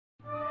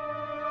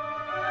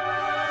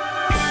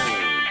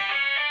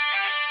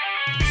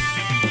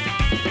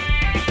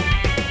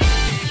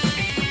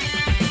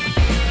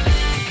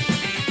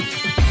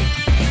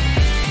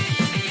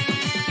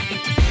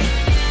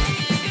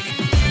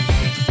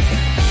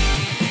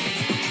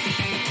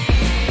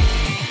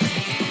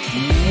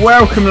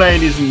Welcome,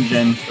 ladies and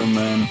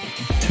gentlemen,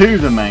 to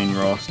the main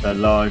roster,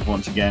 live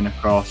once again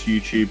across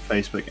YouTube,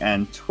 Facebook,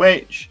 and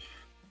Twitch.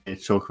 Here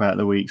to talk about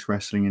the week's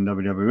wrestling in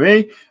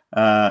WWE.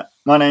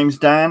 My name's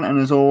Dan, and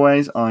as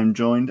always, I'm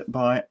joined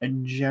by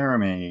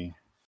Jeremy.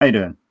 How you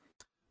doing?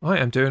 I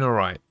am doing all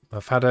right.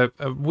 I've had a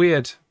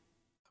weird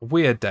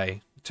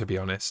day, to be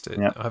honest.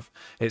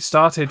 It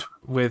started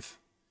with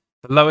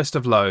the lowest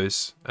of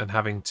lows and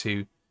having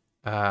to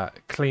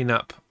clean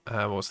up.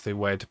 What's the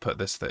way to put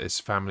this that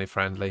is family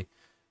friendly?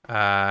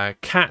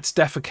 Cat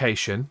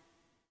defecation.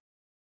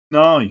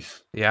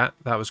 Nice. Yeah,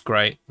 that was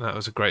great. That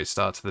was a great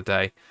start to the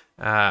day.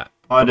 I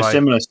had a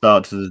similar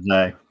start to the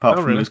day, apart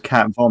from really? it was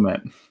cat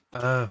vomit.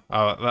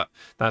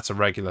 That's a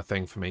regular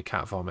thing for me.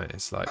 Cat vomit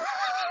is like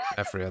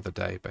every other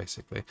day,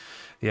 basically.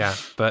 Yeah,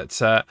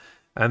 but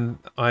and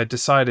I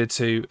decided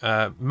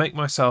to make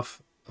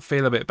myself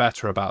feel a bit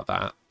better about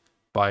that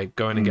by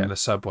going and getting a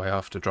Subway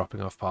after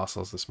dropping off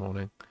parcels this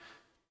morning.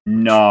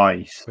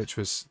 Nice. Which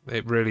was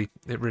it really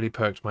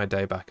perked my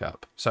day back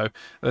up. So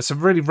that's a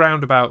really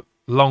roundabout,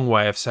 long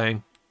way of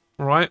saying,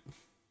 all right,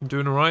 I'm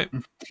doing all right.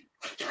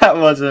 That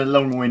was a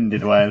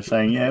long-winded way of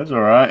saying, yeah, it was all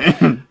right.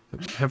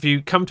 Have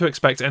you come to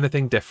expect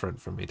anything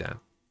different from me, Dan?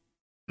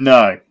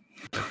 No.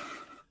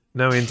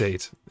 No,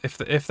 indeed.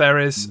 If there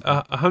is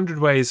 100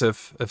 ways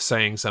of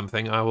saying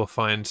something, I will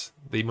find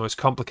the most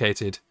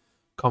complicated,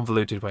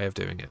 convoluted way of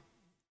doing it.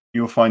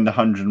 You'll find the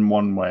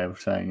 101 way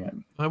of saying it.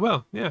 I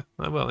will, yeah,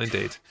 I will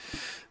indeed.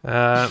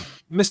 Mr.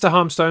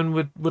 Harmstone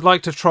would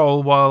like to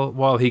troll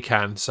while he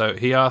can, so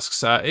he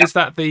asks, is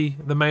that the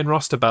main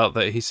roster belt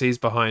that he sees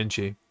behind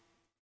you?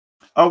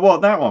 Oh,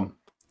 what, that one?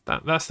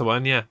 That's the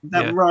one, yeah.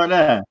 That right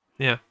there?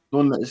 Yeah. The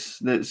one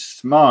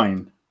that's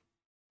mine?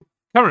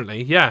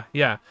 Currently, yeah.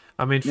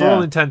 I mean, for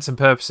all intents and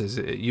purposes,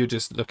 you're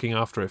just looking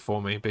after it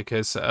for me,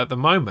 because at the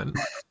moment,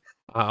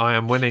 I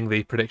am winning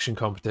the prediction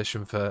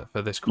competition for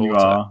this quarter. You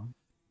are.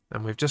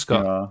 And we've just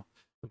got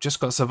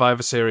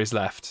Survivor Series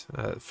left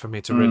for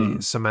me to really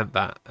cement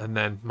that, and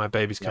then my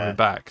baby's coming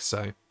back.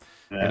 So,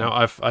 you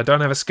know, I don't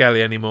have a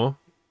skelly anymore.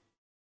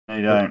 No,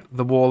 you don't.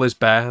 The wall is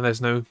bare.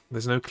 There's no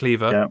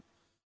cleaver,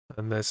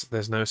 and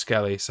there's no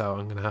skelly. So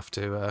I'm gonna have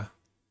to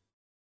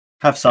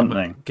have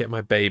something. Get my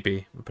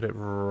baby and put it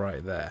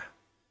right there.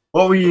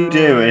 What will you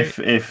do if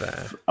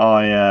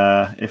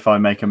I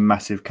make a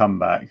massive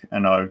comeback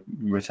and I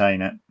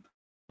retain it?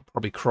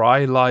 Probably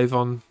cry live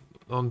on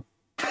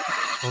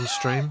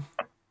stream.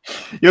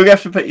 You'll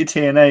have to put your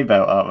TNA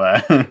belt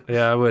up there.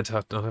 Yeah, I would.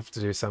 I'd have to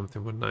do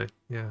something, wouldn't I?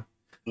 Yeah.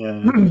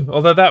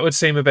 Although that would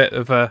seem a bit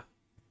of a,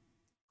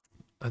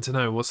 I don't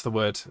know, what's the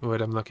word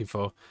I'm looking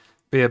for?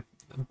 Be a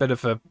bit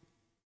of a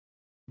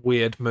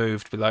weird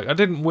move to be like, I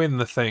didn't win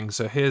the thing,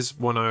 so here's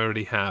one I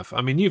already have.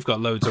 I mean, you've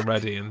got loads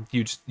already, and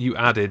you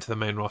added the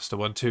main roster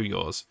one to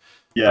yours.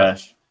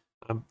 Yes.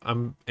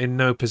 I'm in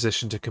no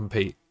position to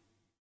compete,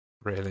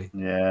 really.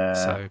 Yeah.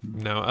 So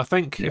no, I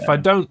think if I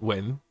don't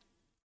win,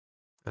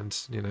 and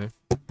you know,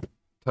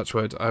 touch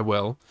wood, I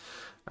will.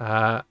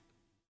 I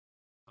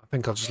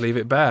think I'll just leave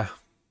it bare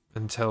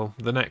until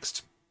the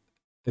next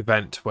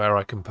event where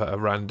I can put a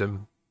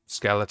random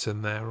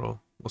skeleton there or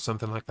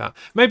something like that.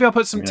 Maybe I'll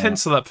put some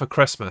tinsel up for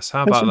Christmas.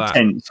 How about that?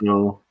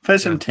 Put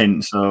some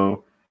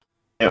tinsel.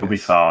 It'll be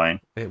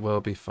fine. It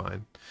will be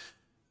fine.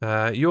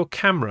 Your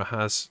camera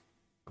has.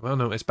 Well,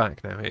 no, it's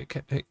back now. It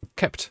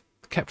kept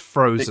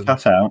frozen. It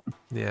cut out.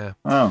 Yeah.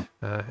 Oh.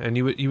 And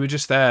you were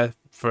just there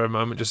for a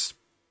moment, just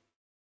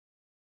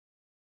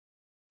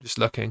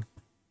looking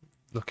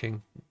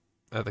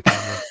at the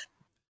camera,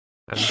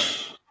 and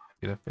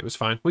you know it was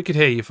fine. We could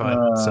hear you fine,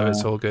 so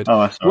it's all good. Oh,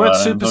 Word right.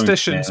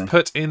 Superstitions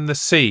put in the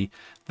sea.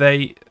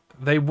 They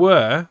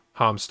were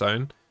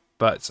Harmstone,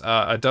 but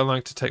I don't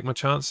like to take my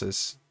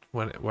chances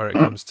where it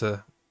comes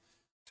to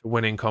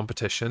winning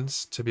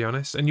competitions, to be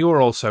honest. And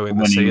you're also in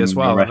the sea as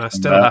well, and I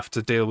still have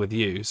to deal with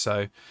you.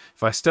 So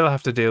if I still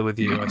have to deal with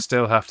you, I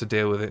still have to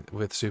deal with it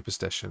with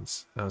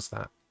superstitions. How's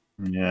that?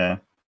 Yeah.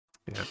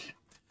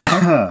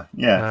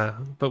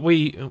 But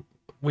we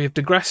have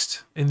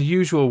digressed in the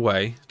usual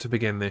way to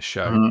begin this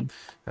show.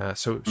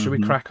 So should we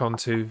crack on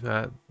to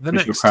the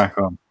next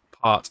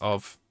part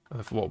of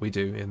what we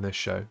do in this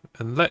show?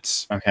 And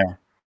let's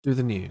do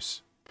the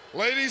news.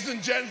 Ladies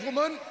and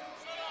gentlemen,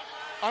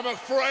 I'm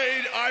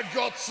afraid I've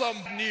got some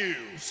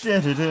news.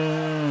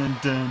 Dun,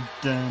 dun,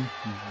 dun,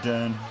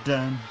 dun,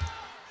 dun.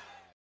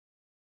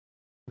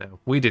 No,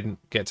 we didn't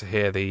get to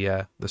hear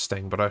the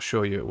sting, but I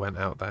assure you it went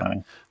out there.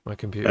 No. My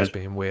computer's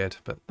being weird,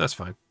 but that's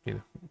fine. You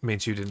know, it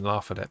means you didn't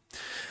laugh at it.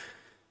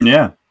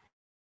 Yeah.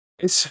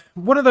 It's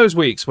one of those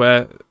weeks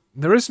where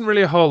there isn't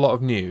really a whole lot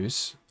of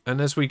news, and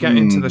as we get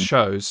into the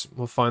shows,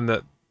 we'll find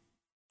that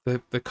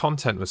the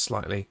content was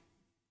slightly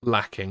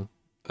lacking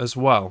as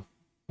well,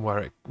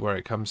 where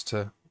it comes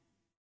to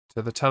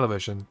the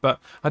television. But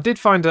I did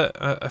find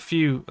a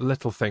few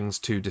little things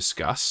to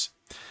discuss.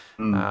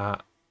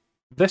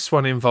 This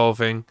one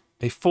involving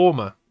a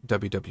former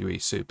WWE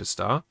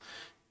superstar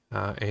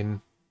in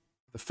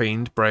The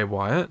Fiend, Bray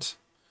Wyatt.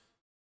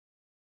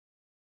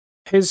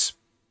 His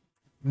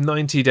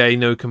 90-day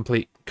no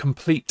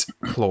complete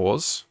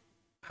clause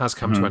has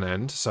come to an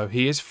end, so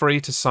he is free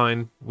to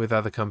sign with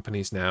other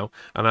companies now,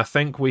 and I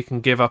think we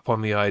can give up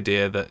on the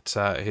idea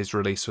that his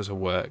release was a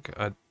work.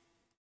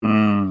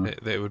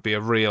 It would be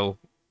a real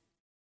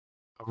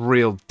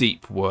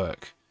deep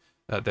work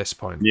at this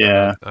point.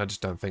 Yeah. I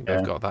just don't think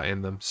they've got that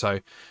in them, so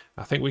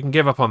I think we can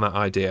give up on that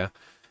idea.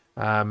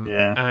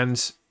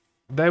 And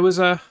there was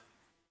a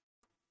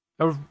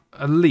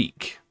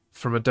leak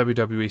from a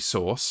WWE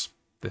source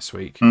this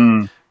week,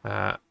 and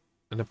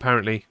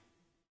apparently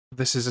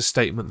this is a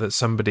statement that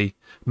somebody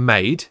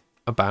made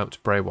about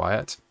Bray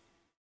Wyatt.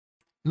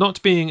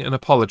 Not being an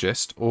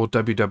apologist or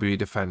WWE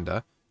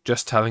defender,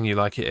 just telling you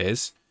like it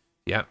is.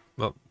 Yeah,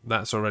 well,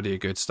 that's already a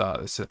good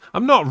start.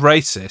 I'm not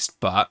racist,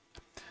 but...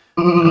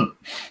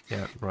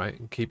 yeah,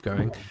 right, keep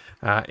going.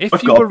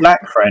 I've got a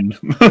black friend.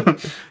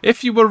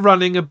 If you were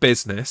running a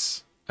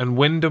business and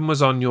Wyndham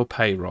was on your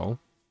payroll,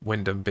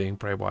 Wyndham being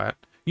Bray Wyatt,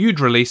 you'd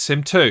release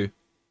him too.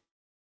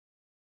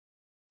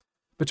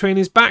 Between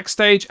his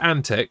backstage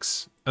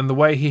antics and the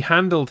way he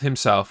handled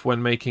himself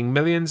when making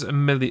millions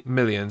and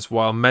millions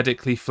while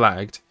medically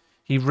flagged,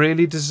 he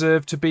really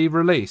deserved to be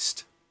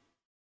released.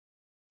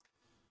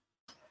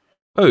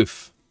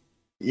 Oof.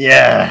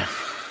 Yeah.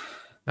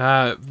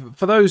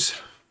 For those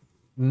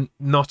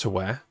not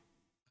aware,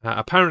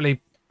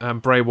 apparently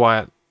Bray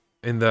Wyatt,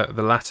 in the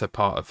latter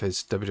part of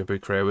his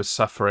WWE career, was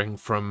suffering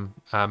from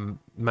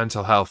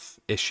mental health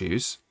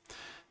issues,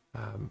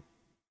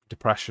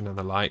 depression and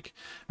the like.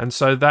 And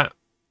so that,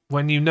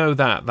 when you know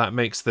that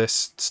makes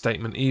this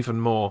statement even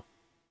more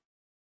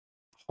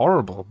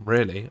horrible,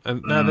 really.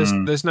 And now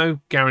there's no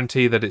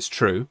guarantee that it's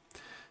true,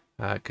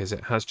 because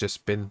it has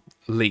just been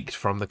leaked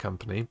from the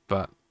company,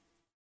 but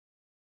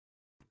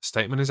the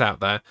statement is out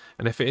there.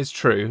 And if it is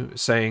true,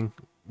 saying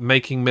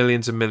making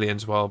millions and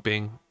millions while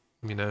being,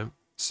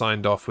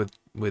 signed off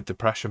with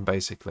depression,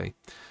 basically,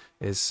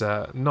 is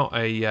not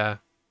a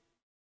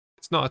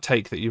it's not a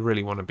take that you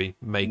really want to be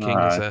making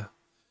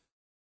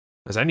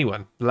as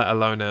anyone, let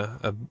alone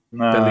a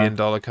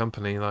billion-dollar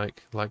company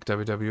like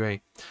WWE.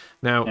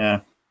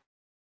 Now,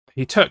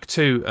 he took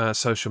to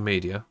social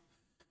media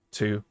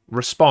to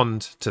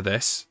respond to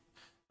this.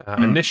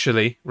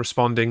 Initially,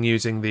 responding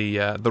using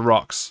the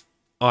Rock's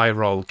eye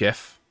roll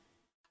gif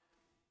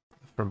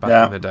from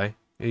back in the day.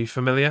 Are you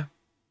familiar?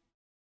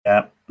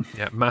 Yeah.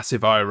 Yeah,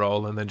 massive eye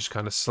roll, and then just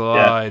kind of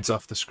slides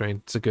off the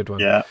screen. It's a good one.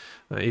 Yeah.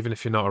 Even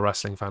if you're not a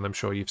wrestling fan, I'm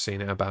sure you've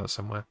seen it about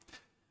somewhere.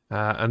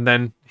 And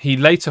then he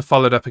later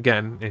followed up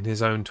again in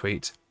his own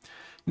tweet.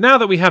 Now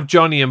that we have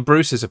Johnny and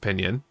Bruce's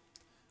opinion,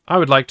 I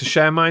would like to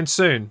share mine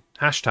soon.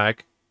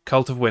 Hashtag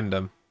Cult of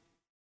Wyndham.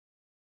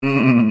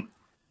 He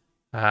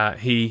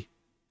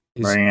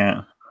is,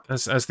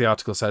 as the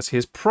article says, he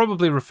is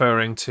probably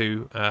referring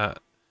to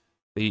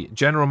the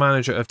general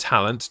manager of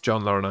talent,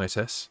 John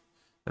Laurinaitis,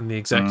 and the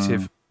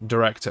executive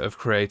director of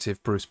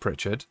creative, Bruce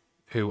Pritchard,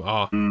 who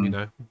are,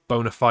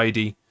 bona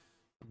fide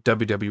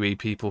WWE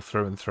people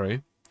through and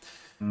through.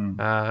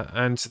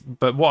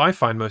 But what I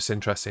find most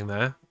interesting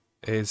there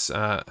is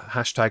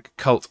hashtag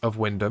Cult of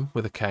Wyndham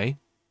with a K.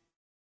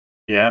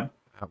 Yeah.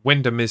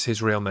 Wyndham is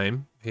his real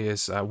name. He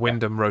is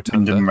Wyndham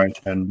Rotunda.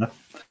 Wyndham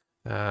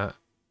Rotunda.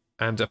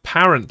 And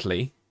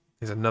apparently,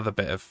 is another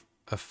bit of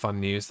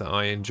fun news that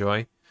I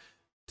enjoy.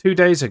 2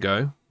 days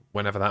ago,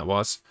 whenever that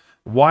was,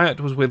 Wyatt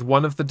was with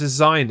one of the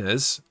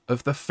designers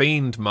of the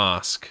Fiend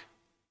mask.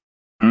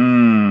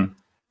 And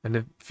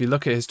if you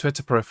look at his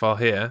Twitter profile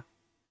here,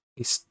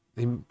 he's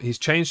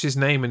changed his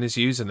name and his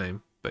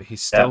username, but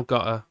he's still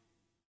got a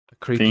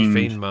creepy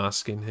Fiend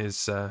mask in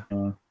his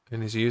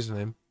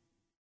username.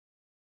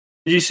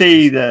 Did you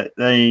see that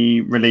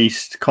they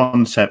released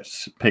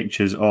concept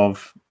pictures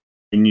of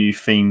a new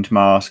Fiend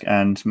mask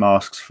and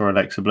masks for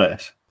Alexa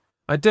Bliss?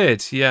 I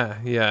did,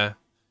 yeah.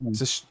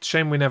 It's a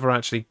shame we never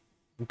actually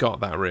got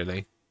that,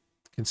 really,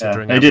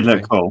 considering they did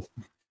look cool.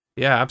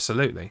 Yeah,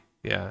 absolutely.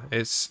 Yeah,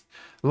 it's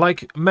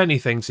like many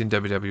things in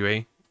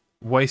WWE,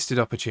 wasted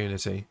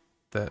opportunity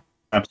that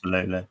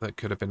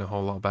could have been a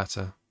whole lot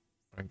better,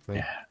 frankly.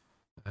 Yeah.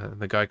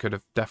 The guy could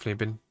have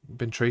definitely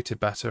been treated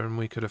better, and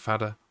we could have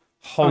had a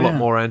whole lot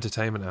more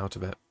entertainment out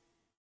of it.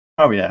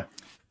 Oh yeah.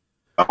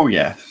 Oh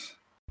yes.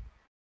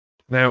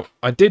 Now,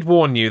 I did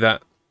warn you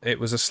that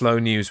it was a slow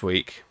news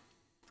week.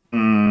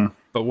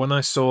 But when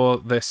I saw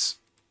this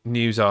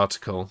news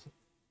article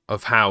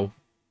of how,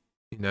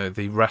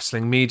 the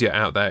wrestling media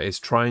out there is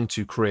trying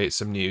to create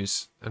some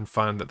news and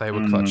found that they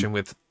were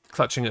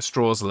clutching at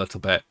straws a little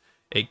bit,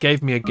 it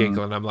gave me a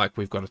giggle, and I'm like,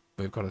 we've got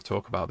to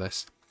talk about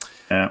this.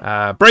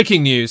 Yeah.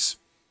 Breaking news.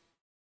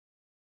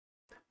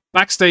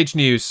 Backstage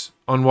news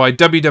on why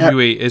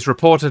WWE is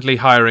reportedly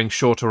hiring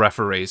shorter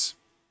referees.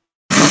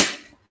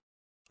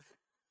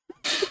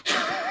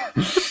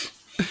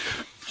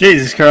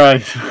 Jesus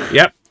Christ.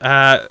 Yep.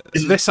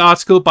 This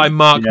article by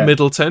Mark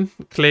Middleton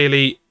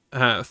clearly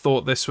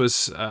thought this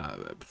was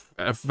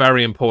a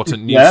very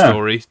important news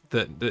story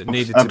that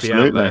needed to be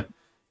out there.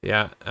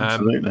 Yeah.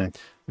 Absolutely.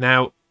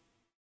 Now,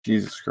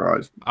 Jesus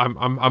Christ.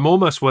 I'm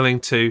almost willing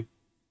to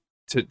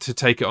to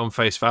take it on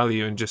face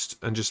value and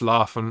just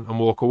laugh and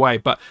walk away.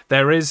 But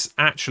there is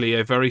actually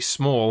a very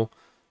small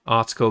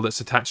article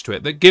that's attached to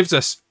it that gives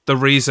us the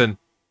reason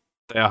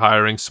they are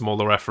hiring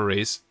smaller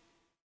referees.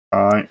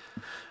 All right.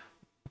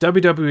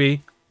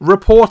 WWE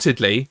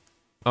reportedly,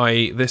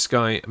 i.e. this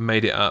guy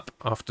made it up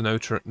after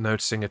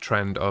noticing a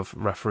trend of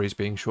referees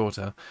being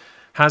shorter,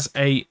 has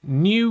a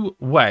new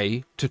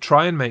way to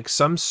try and make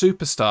some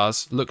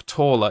superstars look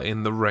taller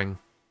in the ring.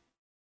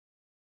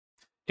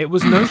 It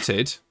was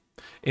noted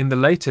in the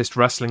latest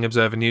Wrestling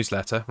Observer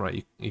newsletter,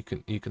 right? You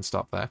can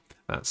stop there.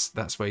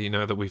 That's where you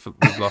know that we've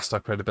lost our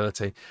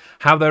credibility.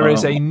 How there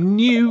is a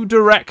new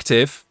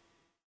directive,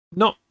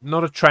 not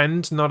a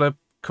trend, not a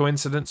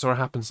coincidence or a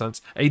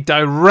happenstance, a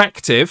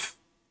directive.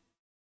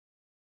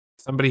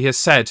 Somebody has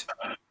said,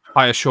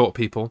 hire short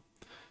people.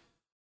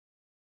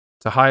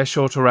 To hire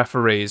shorter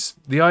referees.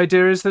 The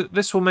idea is that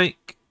this will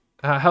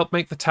help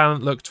make the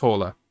talent look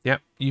taller.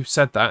 Yep, you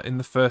said that in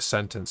the first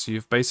sentence.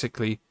 You've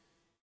basically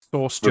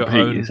sourced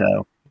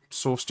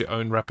your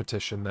own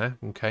repetition there.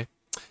 Okay.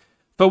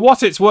 For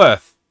what it's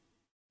worth,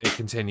 it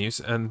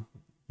continues, and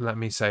let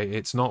me say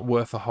it's not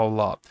worth a whole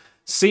lot.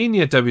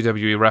 Senior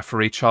WWE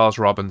referee Charles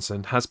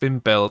Robinson has been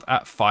billed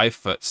at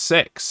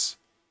 5'6".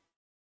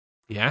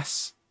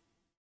 Yes.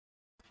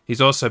 He's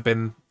also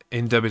been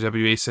in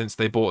WWE since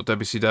they bought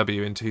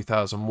WCW in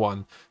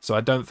 2001. So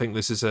I don't think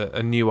this is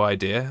a new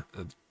idea,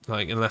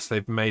 like unless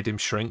they've made him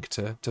shrink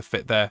to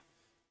fit their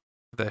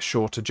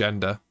short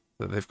agenda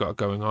that they've got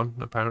going on,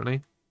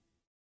 apparently.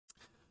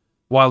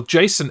 While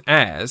Jason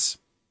Ayres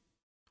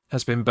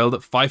has been billed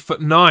at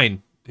 5'9".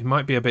 He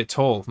might be a bit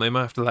tall. They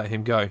might have to let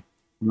him go.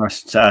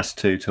 That's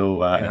too tall.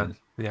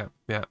 Yeah.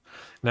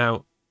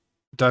 Now,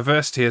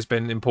 diversity has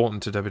been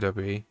important to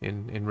WWE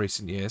in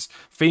recent years.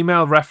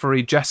 Female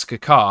referee Jessica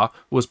Carr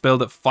was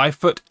billed at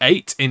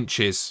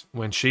 5'8"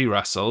 when she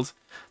wrestled.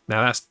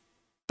 Now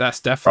that's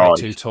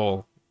definitely too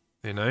tall.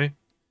 You know,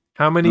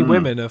 how many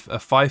women are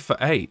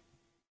 5'8"?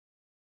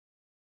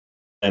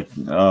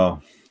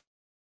 None.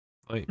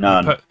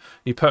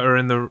 You put her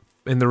in the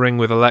ring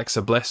with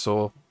Alexa Bliss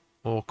or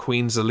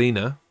Queen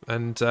Zelina,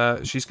 and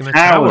she's going to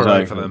tower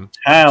over them.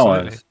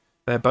 Absolutely.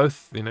 They're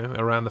both,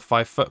 around the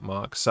 5 foot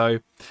mark. So,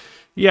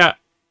 yeah,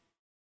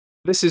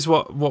 this is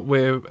what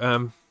we're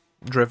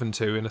driven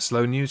to in a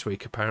slow news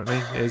week. Apparently,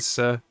 is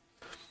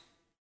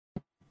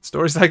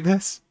stories like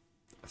this.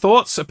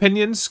 Thoughts,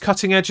 opinions,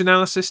 cutting edge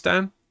analysis,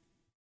 Dan?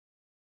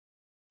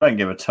 Don't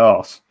give a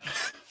toss.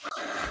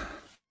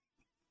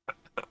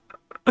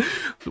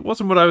 It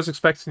wasn't what I was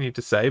expecting you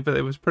to say, but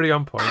it was pretty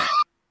on point.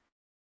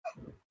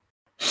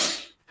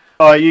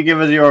 All right, you give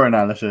us your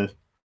analysis.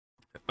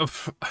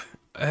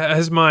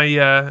 Has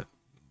my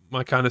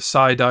kind of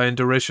side eye and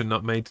derision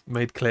not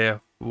made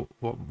clear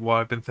what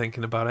I've been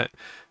thinking about it?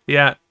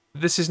 Yeah,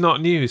 this is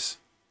not news,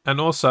 and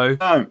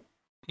also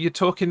you're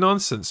talking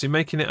nonsense. You're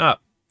making it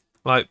up.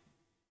 Like,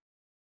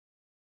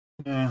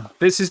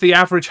 this is the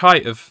average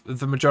height of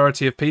the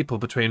majority of people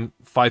between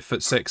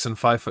 5'6" and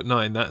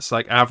 5'9". That's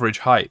like average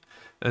height.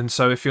 And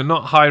so if you're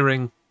not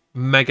hiring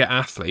mega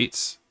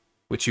athletes,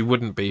 which you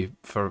wouldn't be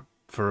for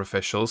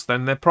officials,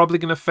 then they're probably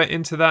going to fit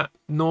into that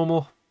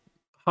normal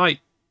height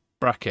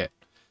bracket.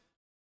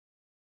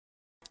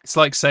 It's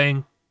like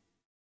saying,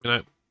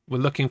 we're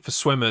looking for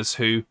swimmers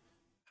who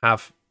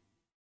have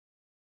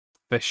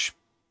fish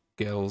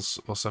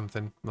gills or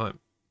something. Like,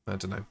 I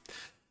don't know.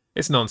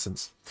 It's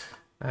nonsense.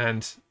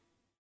 And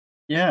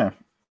yeah,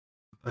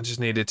 I just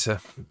needed to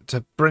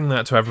bring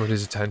that to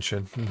everybody's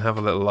attention and have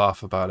a little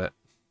laugh about it.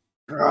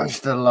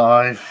 Christ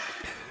alive.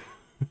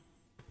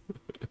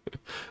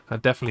 I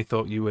definitely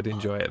thought you would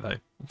enjoy it, though.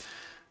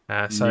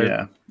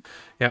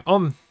 Yeah.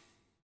 On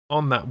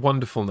that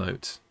wonderful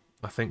note,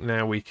 I think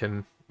now we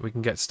can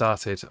get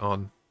started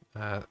on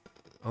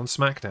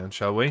SmackDown,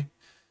 shall we?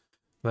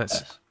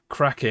 Let's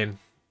crack in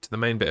to the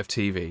main bit of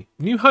TV.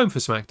 New home for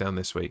SmackDown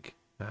this week,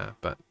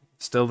 but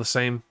still the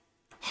same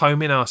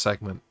home in our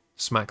segment.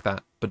 Smack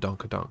that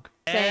badonkadonk.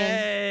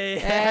 Hey!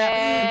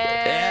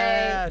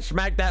 Yeah!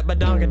 Smack that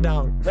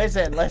badonkadonk.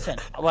 Listen.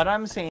 What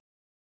I'm seeing.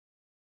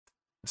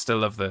 I still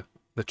love the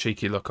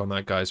cheeky look on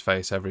that guy's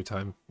face every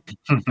time.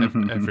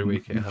 Every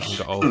week. It hasn't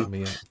got old for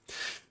me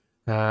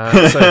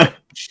yet.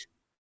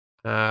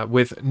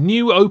 With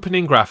new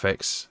opening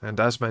graphics,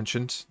 and as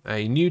mentioned,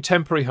 a new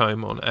temporary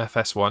home on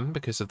FS1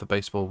 because of the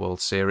Baseball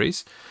World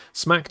Series,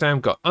 SmackDown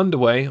got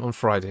underway on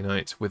Friday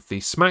night with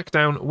the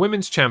SmackDown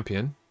Women's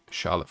Champion,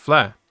 Charlotte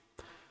Flair.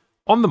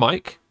 On the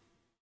mic,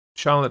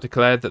 Charlotte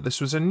declared that this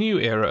was a new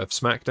era of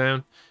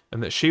SmackDown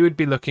and that she would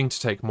be looking to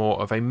take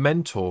more of a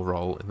mentor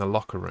role in the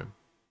locker room.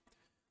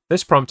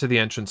 This prompted the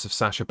entrance of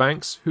Sasha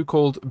Banks, who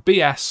called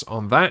BS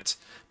on that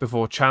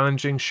before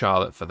challenging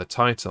Charlotte for the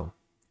title.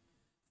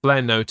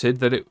 Flair noted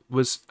that it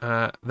was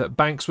that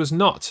Banks was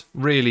not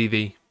really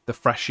the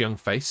fresh young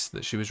face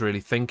that she was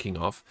really thinking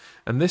of,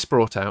 and this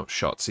brought out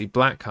Shotzi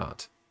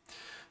Blackheart.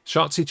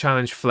 Shotzi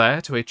challenged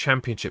Flair to a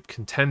championship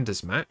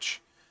contenders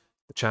match.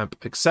 The champ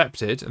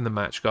accepted, and the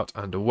match got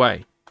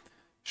underway.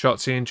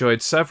 Shotzi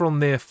enjoyed several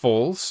near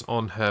falls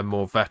on her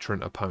more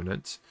veteran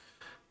opponent.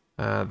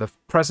 The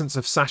presence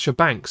of Sasha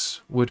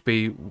Banks would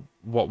be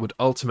what would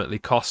ultimately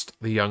cost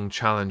the young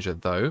challenger,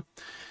 though,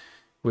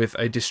 with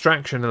a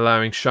distraction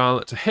allowing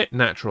Charlotte to hit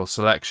natural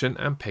selection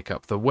and pick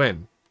up the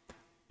win.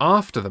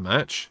 After the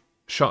match,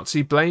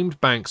 Shotzi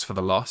blamed Banks for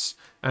the loss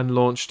and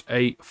launched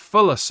a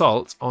full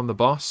assault on the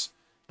boss,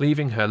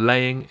 leaving her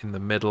laying in the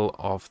middle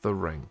of the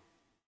ring.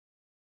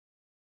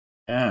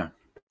 Yeah.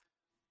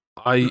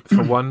 I,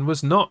 for one,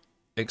 was not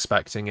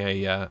expecting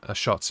a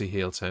Shotzi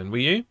heel turn. Were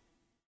you?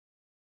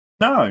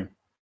 No,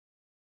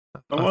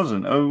 I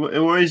wasn't.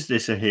 Or is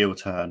this a heel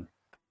turn?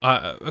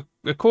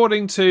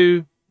 According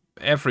to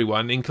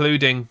everyone,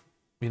 including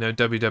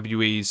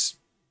WWE's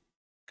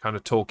kind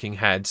of talking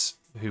heads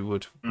who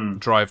would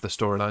drive the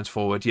storylines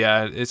forward,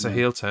 it's a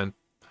heel turn.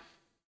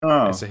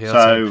 Oh, it's a heel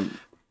turn.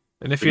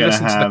 And if you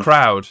listen to the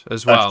crowd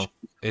as well,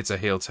 it's a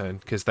heel turn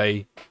because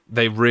they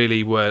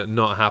really were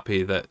not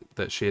happy that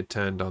she had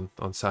turned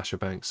on Sasha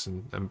Banks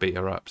and beat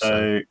her up.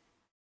 So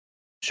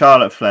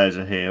Charlotte Flair's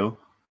a heel.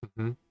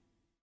 Mm-hmm.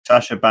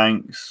 Sasha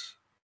Banks,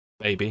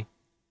 baby.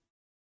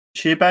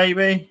 Is she a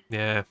baby?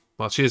 Yeah.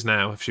 Well, she is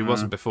now. If she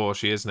wasn't before,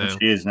 she is now.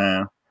 She is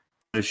now.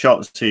 So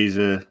Shotzi's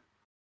a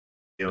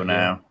heel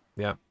now.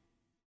 Yeah.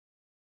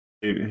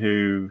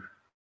 Who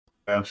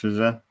else is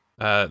there?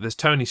 There's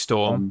Toni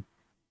Storm.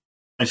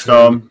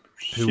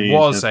 Who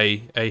was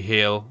a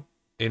heel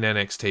in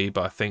NXT,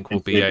 but I think will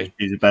be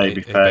she's a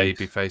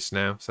baby face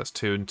now. So that's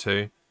 2 and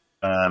 2.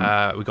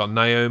 We got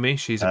Naomi.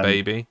 She's a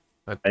baby.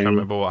 I can't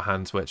remember what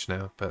hand's which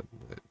now, but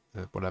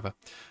whatever.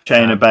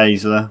 Shayna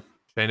Baszler.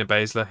 Shayna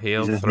Baszler,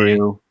 heel 3.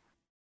 Heel.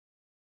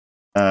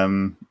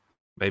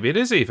 Maybe it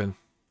is even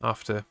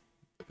after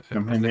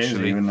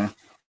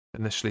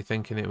initially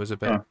thinking it was a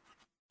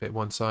bit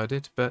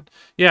one-sided, but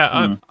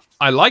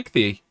I like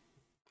the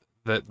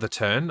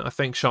turn. I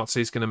think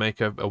Shotzi's going to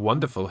make a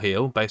wonderful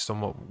heel based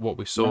on what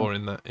we saw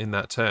in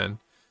that turn.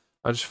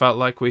 I just felt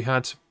like we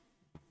had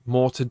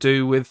more to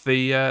do with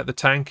the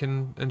tank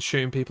and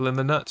shooting people in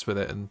the nuts with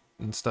it and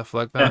stuff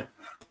like that.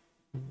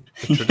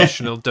 The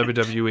traditional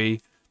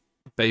WWE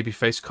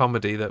babyface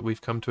comedy that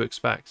we've come to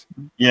expect.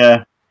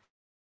 Yeah.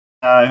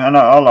 And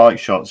I like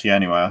Shotzi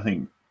anyway. I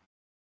think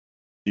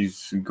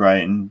she's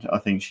great, and I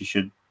think she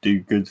should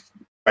do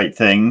great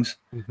things.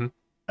 Mm-hmm.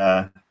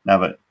 Now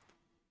that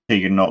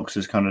Tegan Knox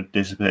has kind of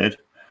disappeared.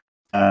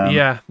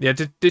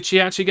 Did she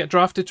actually get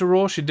drafted to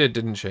Raw? She did,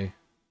 didn't she?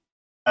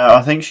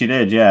 I think she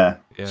did, yeah.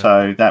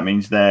 So that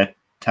means their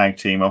tag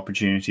team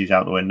opportunities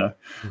out the window.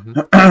 Mm-hmm.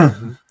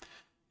 Mm-hmm.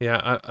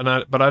 Yeah,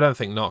 but I don't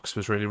think Knox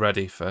was really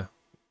ready for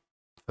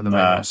the main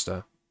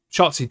roster.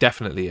 Shotzi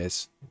definitely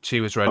is. She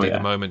was ready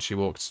the moment she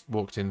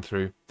walked in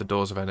through the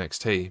doors of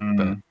NXT.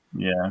 But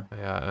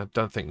I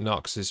don't think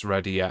Knox is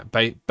ready yet,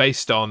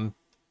 based on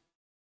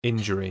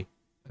injury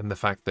and the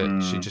fact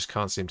that she just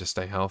can't seem to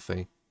stay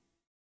healthy.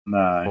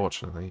 No,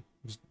 unfortunately,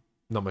 there's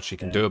not much she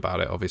can do about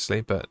it, obviously,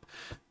 but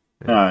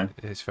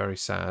it's very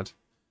sad.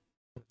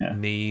 Yeah.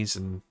 Knees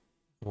and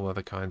all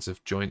other kinds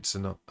of joints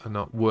are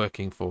not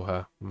working for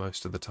her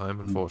most of the time,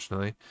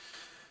 unfortunately.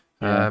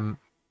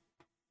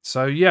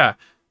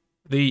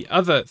 The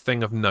other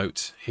thing of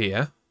note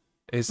here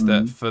is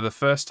that for the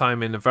first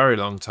time in a very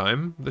long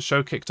time, the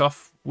show kicked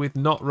off with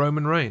not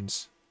Roman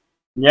Reigns.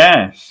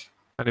 Yes.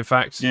 And in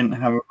fact, didn't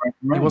have a Roman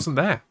Reigns. He wasn't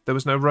there. There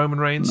was no Roman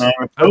Reigns at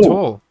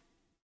all.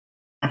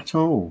 At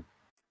all.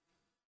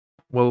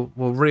 We'll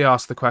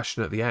re-ask the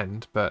question at the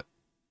end, but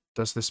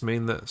does this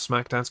mean that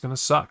SmackDown's going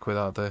to suck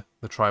without the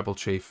tribal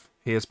chief?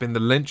 He has been the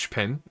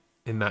linchpin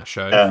in that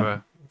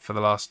show for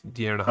the last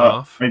year and a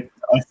half.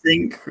 I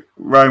think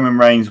Roman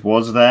Reigns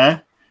was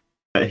there,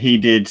 but he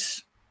did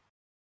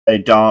a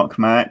dark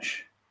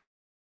match.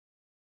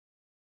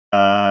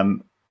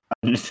 Did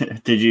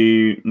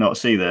you not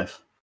see this?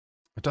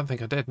 I don't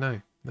think I did,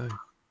 no.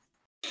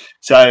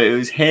 So it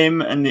was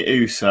him and the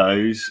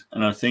Usos,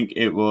 and I think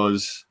it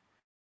was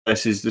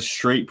versus the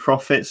Street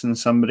Profits and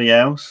somebody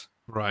else.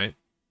 Right.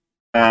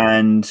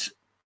 And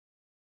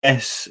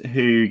guess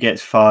who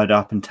gets fired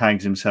up and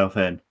tags himself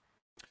in?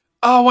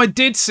 Oh, I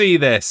did see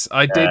this.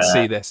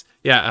 See this.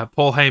 Yeah,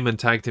 Paul Heyman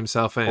tagged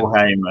himself in. Paul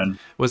Heyman.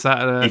 Was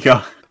that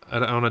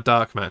on a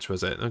dark match,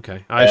 was it?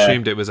 Okay. I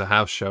assumed it was a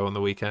house show on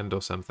the weekend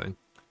or something.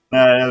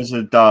 No, it was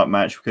a dark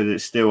match because it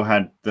still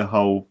had the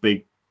whole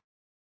big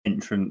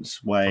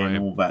entrance way and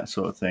all that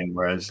sort of thing,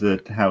 whereas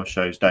the house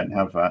shows don't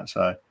have that.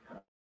 So,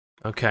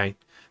 okay.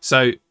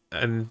 So,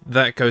 and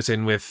that goes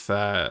in with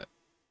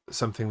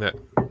something that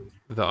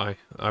I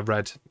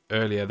read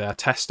earlier. They're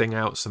testing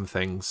out some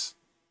things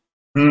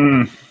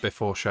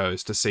before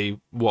shows to see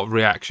what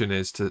reaction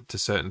is to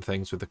certain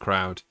things with the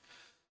crowd.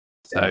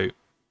 So,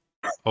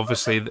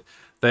 obviously,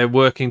 they're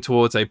working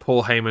towards a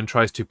Paul Heyman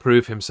tries to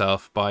prove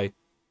himself by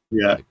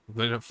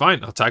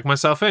fine, I'll tag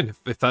myself in.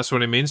 If that's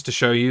what it means to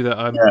show you that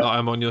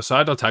I'm on your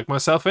side, I'll tag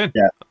myself in.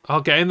 Yeah. I'll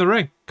get in the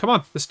ring. Come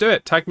on, let's do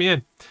it. Tag me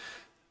in.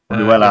 I'll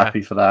be well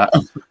happy for that.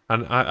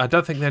 And I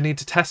don't think they need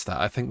to test that.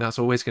 I think that's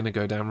always going to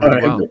go down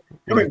really well.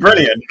 It'll be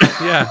brilliant.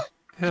 Yeah.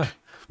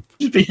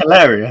 It'd be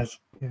hilarious.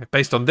 Yeah.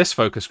 Based on this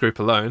focus group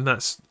alone,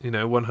 that's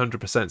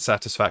 100%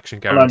 satisfaction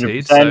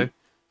guaranteed. 100%. So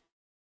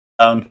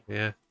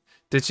Yeah.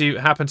 Did you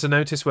happen to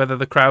notice whether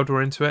the crowd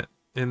were into it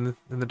in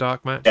the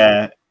dark match?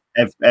 Yeah,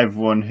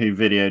 everyone who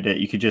videoed it,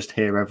 you could just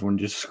hear everyone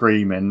just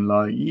screaming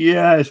like,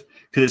 yes,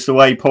 because it's the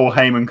way Paul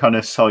Heyman kind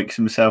of psychs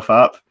himself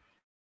up.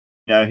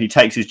 You know, he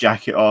takes his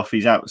jacket off,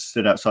 he's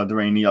stood outside the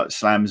ring, he like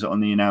slams it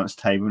on the announce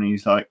table, and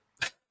he's like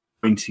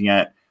pointing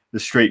at the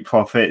Street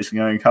Profits and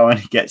going, come on,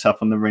 he gets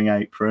up on the ring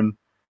apron,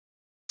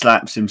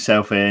 slaps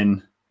himself in,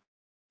 and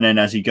then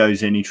as he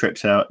goes in, he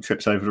trips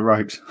over the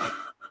ropes.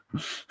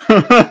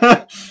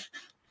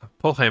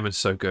 Paul Heyman's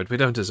so good. We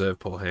don't deserve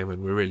Paul Heyman.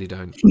 We really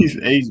don't.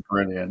 He's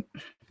brilliant.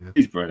 Yeah.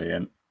 He's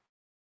brilliant.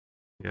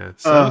 Yeah.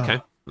 So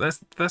okay,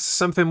 that's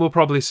something we'll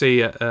probably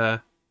see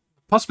at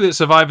possibly at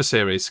Survivor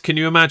Series. Can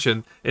you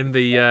imagine in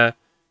the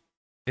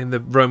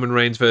Roman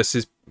Reigns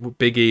versus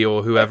Big E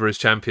or whoever is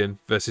champion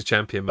versus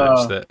champion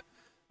match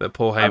that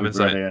Paul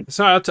Heyman's like,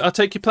 sorry, I'll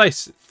take your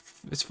place.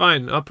 It's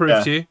fine. I'll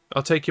prove to you.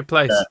 I'll take your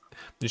place. Yeah.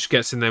 Just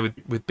gets in there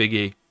with Big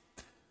E.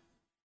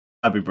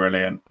 That'd be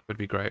brilliant. Would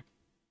be great.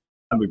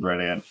 That'd be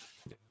brilliant.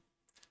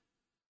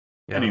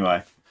 Yeah.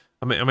 Anyway,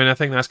 I mean, I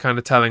think that's kind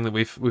of telling that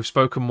we've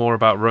spoken more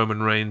about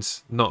Roman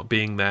Reigns not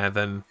being there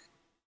than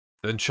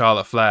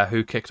Charlotte Flair,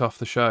 who kicked off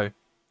the show.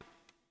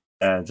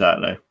 Yeah,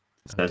 exactly.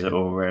 Says it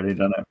all, really,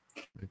 doesn't it?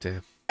 Oh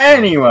dear.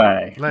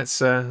 Anyway, let's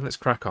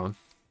crack on.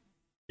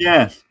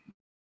 Yes.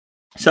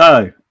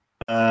 So,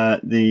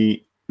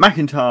 the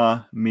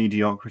McIntyre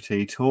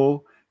Mediocrity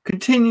tour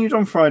continued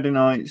on Friday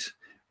nights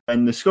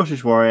when the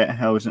Scottish Warrior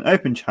held an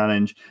open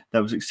challenge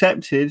that was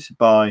accepted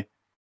by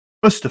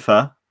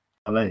Mustafa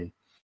Ali.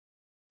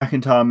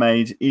 McIntyre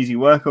made easy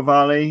work of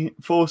Ali,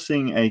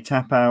 forcing a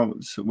tap out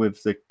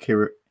with the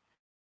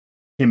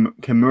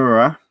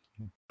Kimura,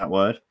 that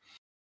word.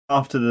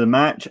 After the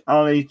match,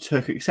 Ali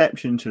took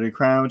exception to the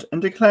crowd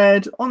and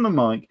declared on the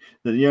mic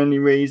that the only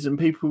reason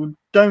people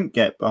don't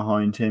get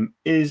behind him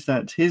is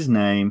that his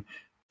name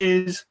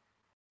is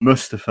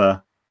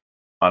Mustafa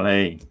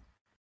Ali.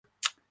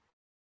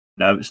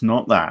 No, it's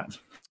not that.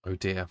 Oh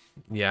dear.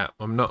 Yeah,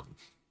 I'm not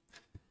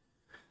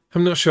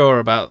sure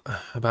about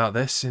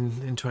this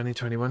in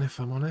 2021, if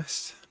I'm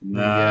honest.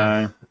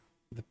 No.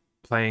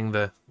 Playing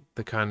the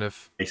kind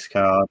of race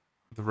card,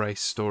 the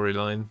race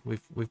storyline.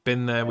 We've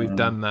been there, we've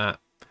done that.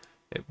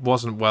 It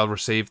wasn't well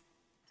received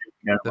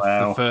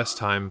the first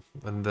time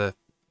and the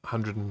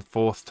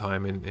 104th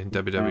time in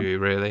WWE,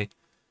 really.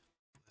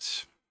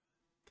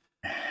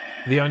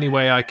 The only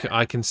way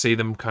I can see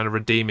them kind of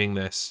redeeming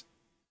this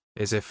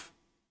is if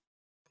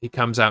he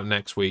comes out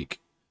next week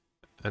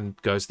and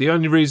goes, the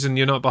only reason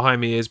you're not behind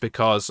me is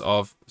because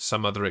of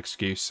some other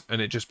excuse.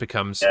 And it just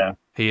becomes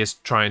he is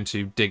trying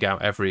to dig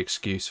out every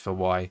excuse for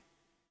why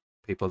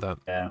people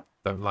don't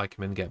like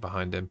him and get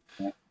behind him.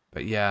 Yeah.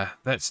 But yeah,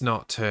 let's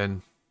not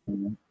turn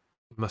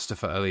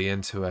Mustafa Ali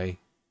into a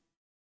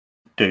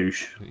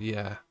douche.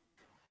 Yeah.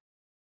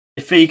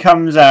 If he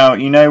comes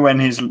out, you know, when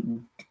his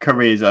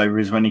career's over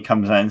is when he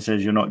comes out and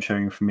says, you're not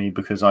cheering for me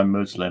because I'm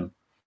Muslim.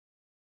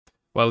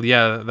 Well,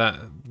 yeah,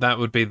 that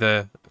would be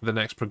the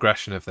next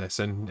progression of this,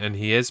 and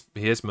he is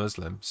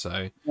Muslim,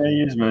 so yeah,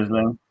 he is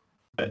Muslim.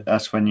 But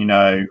that's when you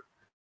know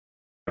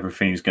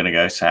everything's going to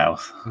go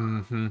south.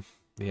 Mm-hmm.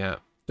 Yeah,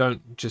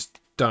 don't do it,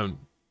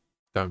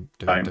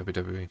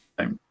 WWE.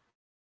 Don't.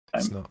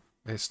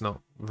 It's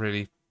not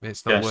really.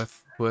 It's not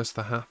worth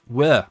the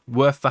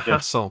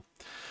hassle.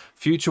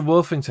 Future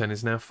Wolfington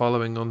is now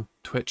following on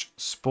Twitch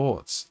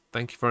Sports.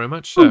 Thank you very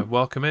much, sir.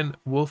 Welcome in,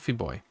 Wolfie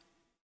boy.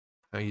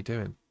 How you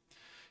doing?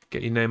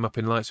 Get your name up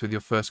in lights with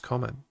your first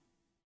comment.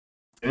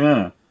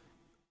 Yeah.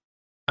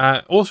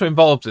 Also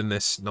involved in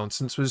this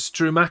nonsense was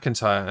Drew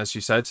McIntyre, as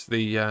you said,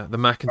 the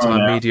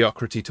McIntyre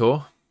Mediocrity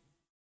tour.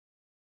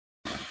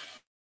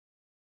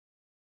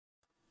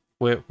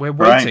 We're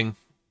waiting. Right.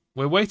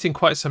 We're waiting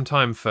quite some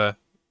time for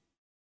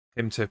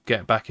him to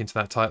get back into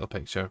that title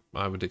picture,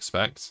 I would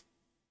expect.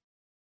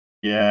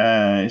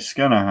 Yeah, it's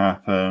gonna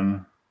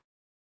happen.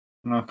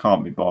 I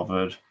can't be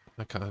bothered.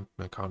 I can't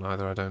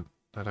either.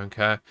 I don't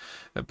care.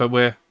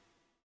 But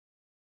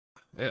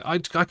I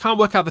can't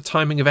work out the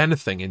timing of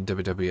anything in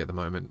WWE at the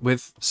moment.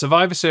 With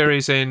Survivor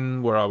Series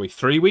in, where are we?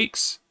 3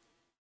 weeks?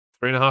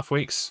 3.5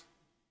 weeks?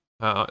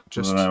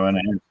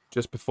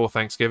 Just before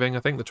Thanksgiving, I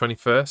think, the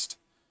 21st.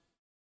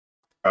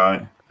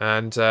 Right.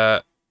 And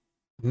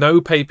no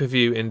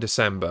pay-per-view in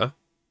December.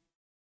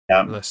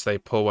 Yeah. Unless they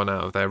pull one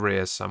out of their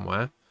rears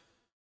somewhere.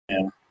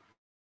 Yeah.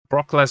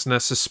 Brock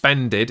Lesnar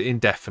suspended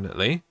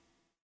indefinitely.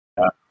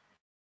 Yeah.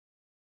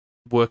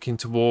 Working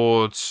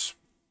towards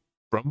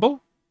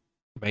Rumble?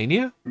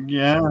 Mania?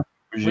 Yeah.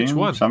 Which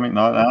one? Something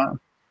like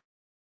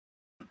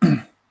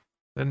that.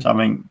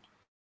 Something.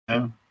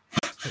 Yeah.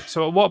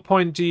 So at what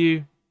point do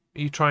you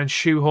try and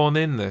shoehorn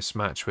in this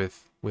match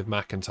with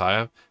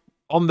McIntyre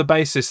on the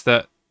basis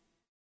that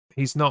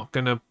he's not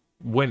going to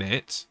win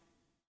it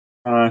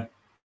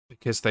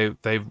because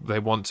they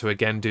want to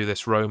again do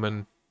this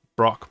Roman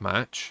Brock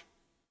match?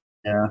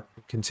 Yeah.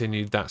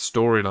 Continue that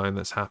storyline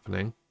that's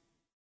happening.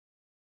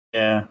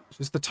 Yeah.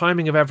 Just the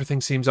timing of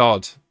everything seems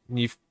odd.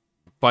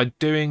 By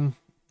doing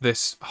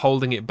this,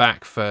 holding it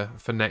back for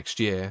next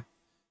year,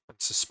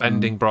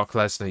 suspending Brock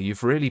Lesnar,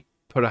 you've really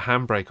put a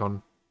handbrake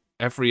on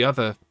every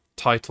other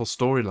title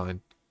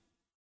storyline.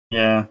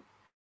 Yeah.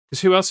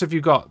 Because who else have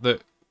you got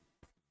that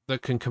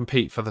can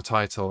compete for the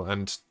title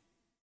and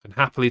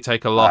happily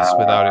take a loss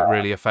without it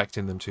really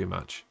affecting them too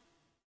much?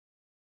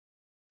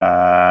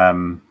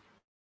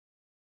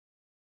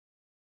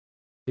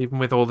 Even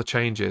with all the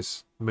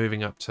changes,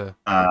 moving up to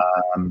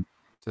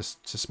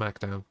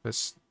SmackDown,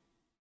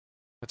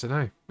 I don't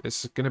know.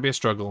 It's going to be a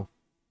struggle.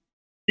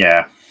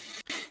 Yeah.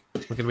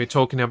 We're going to be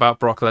talking about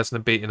Brock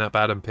Lesnar beating up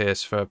Adam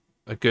Pearce for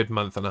a good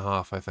month and a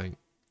half, I think,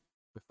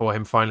 before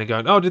him finally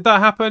going, "Oh, did that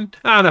happen?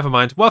 Ah, never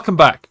mind. Welcome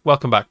back,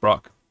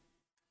 Brock.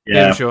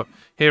 Yeah.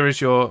 Here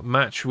is your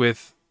match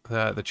with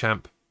the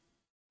champ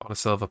on a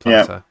silver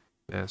platter."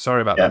 Yeah.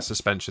 Sorry about that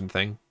suspension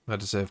thing. I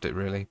deserved it,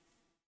 really.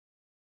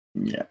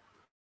 Yeah.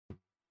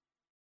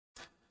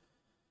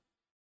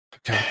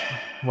 Okay.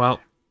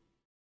 Well,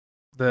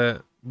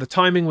 the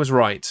timing was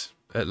right,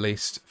 at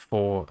least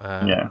for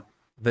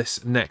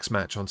this next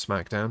match on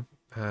SmackDown.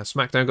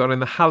 SmackDown got in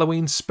the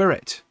Halloween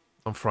spirit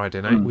on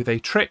Friday night with a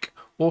trick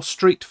or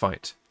street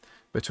fight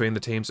between the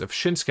teams of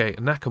Shinsuke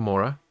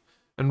Nakamura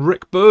and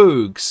Rick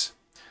Boogs,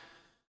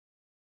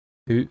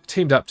 who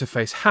teamed up to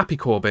face Happy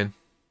Corbin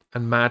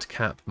and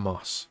Madcap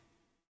Moss.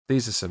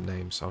 These are some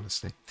names,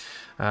 honestly.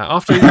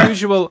 After the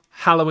usual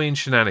Halloween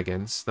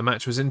shenanigans, the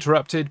match was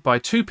interrupted by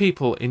two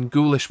people in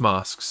ghoulish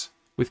masks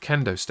with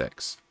kendo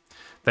sticks.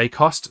 They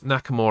cost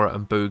Nakamura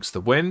and Boogs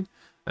the win,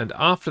 and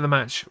after the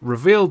match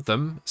revealed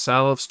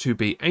themselves to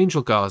be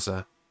Angel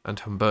Garza and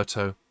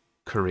Humberto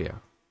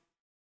Carrillo.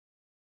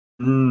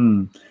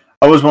 I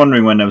was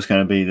wondering when there was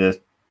going to be the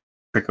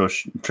trick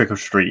or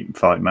street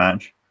fight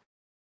match.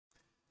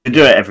 They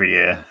do it every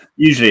year.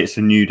 Usually it's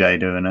a New Day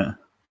doing it.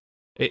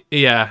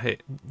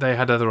 They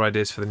had other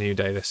ideas for the New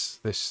Day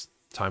this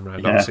time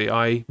round. Obviously,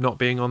 I not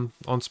being on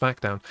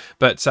SmackDown.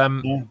 But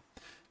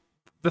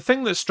the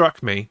thing that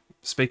struck me,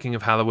 speaking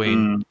of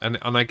Halloween, and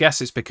I guess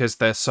it's because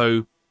they're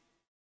so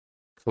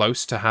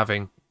close to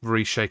having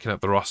reshaken up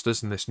the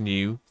rosters in this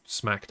new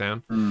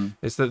SmackDown,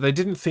 is that they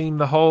didn't theme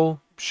the whole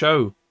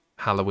show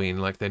Halloween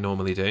like they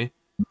normally do.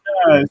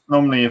 No, it's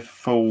normally a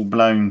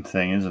full-blown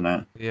thing, isn't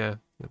it? Yeah,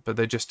 but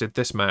they just did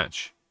this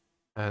match,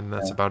 and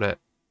that's about it.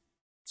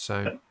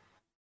 So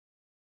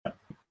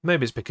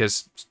maybe it's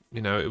because,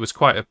 it was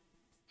quite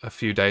a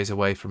few days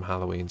away from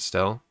Halloween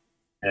still.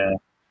 Yeah.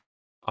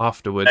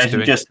 Afterwards,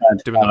 doing just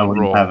it on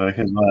Raw. Havoc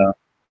as well.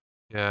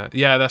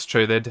 Yeah, that's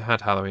true. They'd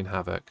had Halloween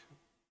Havoc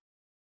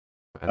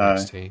for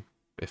NXT,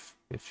 if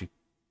you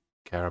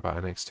care about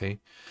NXT.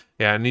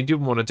 Yeah, and you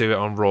didn't want to do it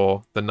on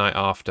Raw the night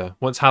after.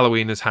 Once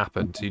Halloween has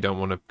happened, you don't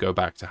want to go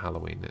back to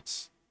Halloween.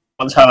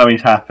 Once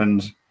Halloween's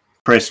happened,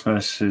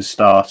 Christmas is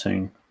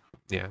starting.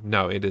 Yeah,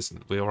 no, it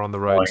isn't. We were on the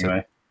road.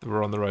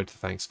 We're on the road to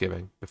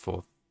Thanksgiving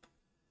before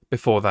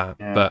that.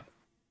 Yeah. But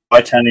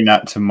by telling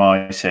that to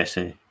my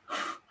city.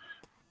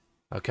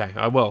 Okay,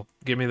 I will.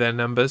 Give me their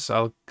numbers.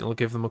 I'll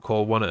give them a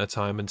call one at a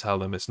time and tell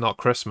them it's not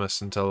Christmas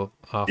until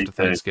after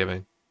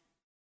Thanksgiving.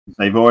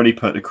 They've already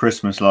put the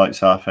Christmas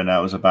lights up, and that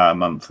was about a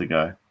month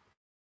ago.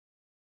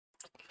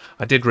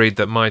 I did read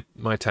that my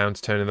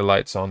town's turning the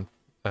lights on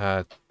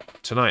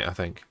tonight, I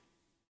think.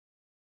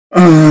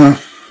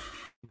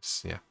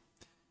 It's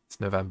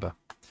November.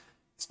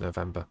 It's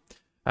November.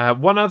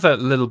 One other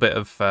little bit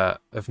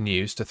of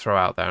news to throw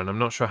out there, and I'm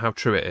not sure how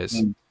true it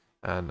is,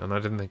 and I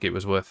didn't think it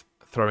was worth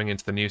throwing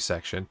into the news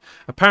section.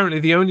 Apparently,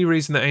 the only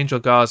reason that Angel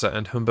Garza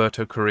and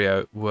Humberto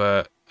Carrillo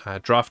were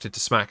drafted to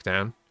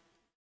SmackDown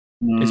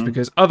is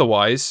because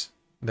otherwise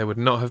there would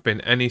not have been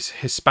any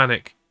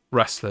Hispanic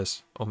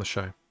wrestlers on the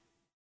show.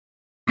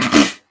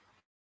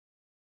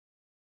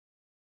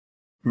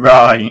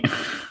 Right.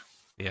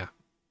 Yeah.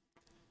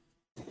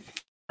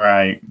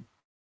 Right.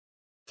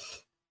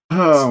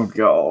 Oh,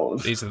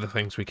 God. These are the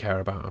things we care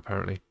about,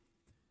 apparently.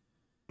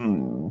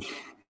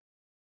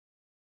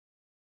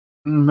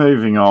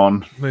 Moving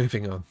on.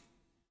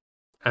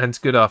 And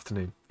good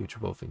afternoon, Future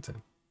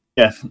Wolfington.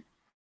 Yes.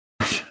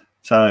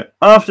 So,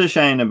 after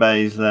Shayna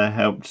Baszler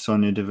helped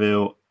Sonya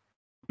Deville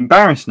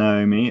embarrass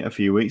Naomi a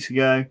few weeks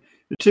ago,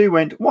 the two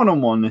went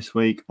one-on-one this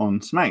week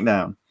on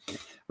SmackDown.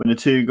 When the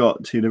two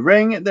got to the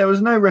ring, there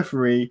was no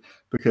referee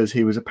because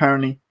he was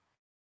apparently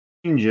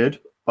injured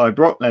by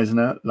Brock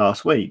Lesnar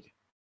last week.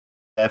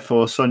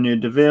 Therefore, Sonya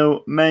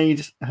Deville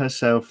made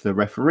herself the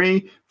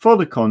referee for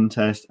the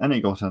contest and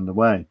it got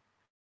underway.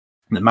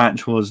 The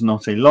match was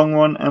not a long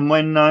one, and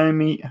when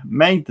Naomi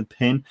made the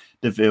pin,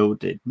 Deville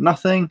did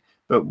nothing.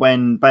 But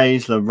when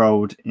Baszler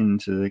rolled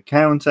into the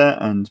counter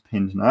and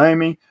pinned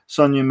Naomi,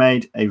 Sonya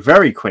made a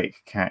very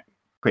quick count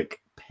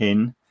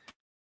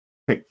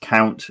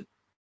to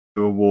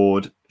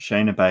award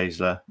Shayna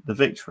Baszler the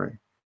victory.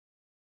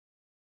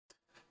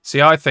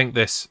 See, I think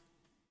this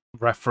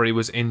referee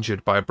was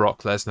injured by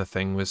Brock Lesnar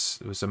thing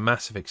was a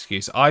massive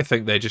excuse. I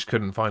think they just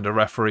couldn't find a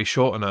referee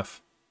short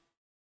enough.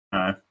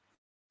 No.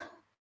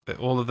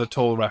 All of the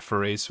tall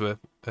referees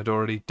had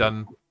already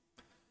done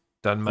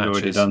matches.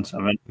 Already done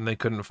something. And they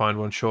couldn't find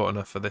one short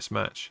enough for this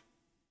match.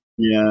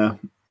 Yeah.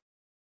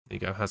 There you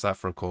go. How's that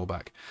for a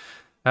callback?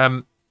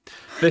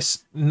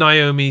 This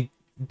Naomi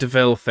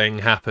Deville thing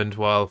happened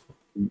while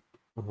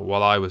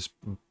I was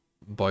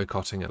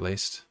boycotting, at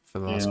least for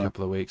the last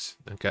couple of weeks.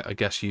 I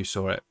guess you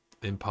saw it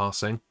in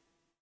passing.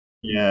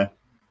 Yeah,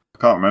 I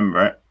can't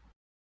remember it.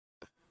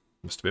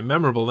 Must have been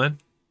memorable then.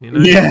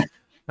 Yeah.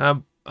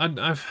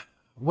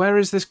 Where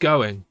is this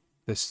going?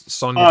 This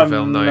Sonya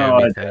Deville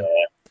Naomi thing.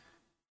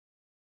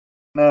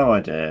 No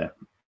idea.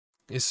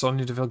 Is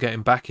Sonya Deville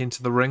getting back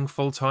into the ring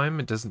full time?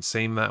 It doesn't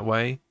seem that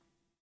way.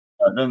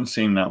 It doesn't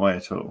seem that way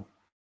at all.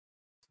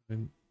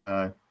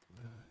 No.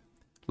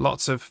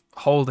 Lots of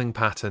holding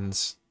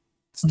patterns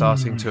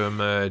starting to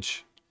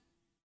emerge.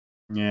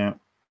 Yeah.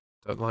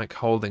 Don't like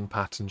holding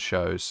pattern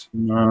shows.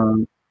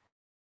 No.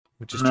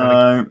 We're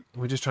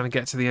just trying to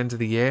get to the end of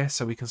the year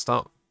so we can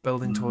start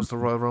building towards the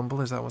Royal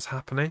Rumble. Is that what's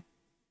happening?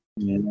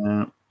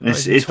 Yeah.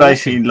 It's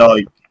basically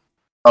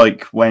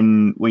like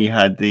when we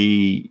had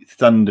the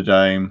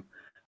Thunderdome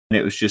and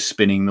it was just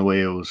spinning the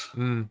wheels.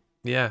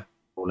 Yeah.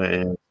 All it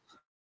is.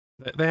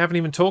 They haven't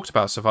even talked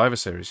about Survivor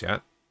Series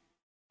yet.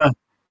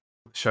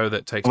 Show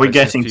that takes Are we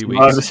place in getting a few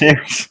Survivor weeks.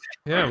 Series?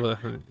 Yeah, well,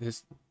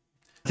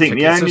 I think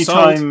the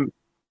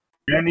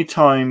only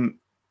time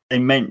they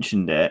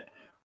mentioned it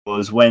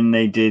was when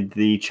they did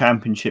the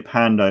championship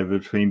handover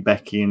between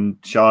Becky and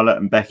Charlotte,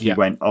 and Becky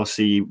went, "I'll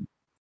see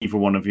either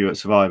one of you at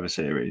Survivor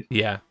Series."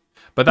 Yeah,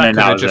 but that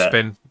could have just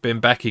been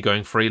Becky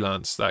going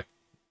freelance.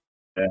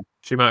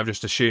 She might have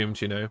just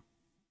assumed,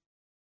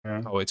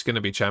 oh, it's going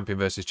to be champion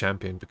versus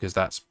champion because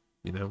that's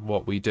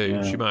what we do.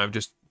 Yeah. She might have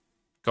just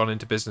gone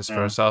into business for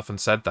herself and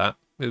said that.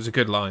 It was a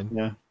good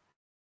line.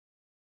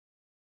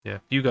 Yeah.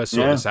 You guys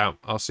sort this out.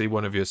 I'll see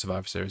one of you at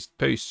Survivor Series.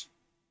 Peace.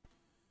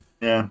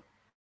 Yeah.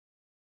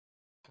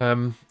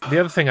 The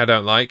other thing I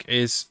don't like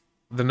is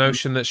the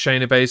notion that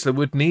Shayna Baszler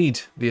would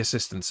need the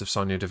assistance of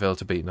Sonya Deville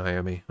to beat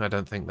Naomi. I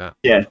don't think that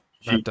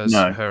that does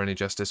her any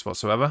justice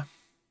whatsoever.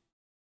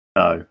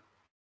 No.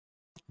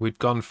 We've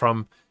gone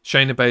from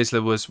Shayna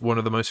Baszler was one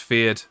of the most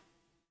feared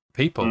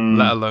people,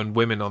 let alone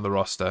women on the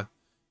roster,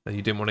 and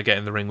you didn't want to get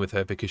in the ring with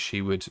her because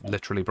she would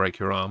literally break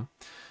your arm.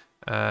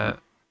 And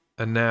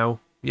now,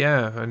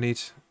 I need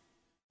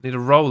a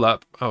roll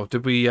up. Oh,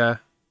 did we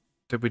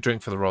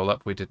drink for the roll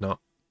up? We did not.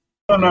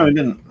 Oh no, we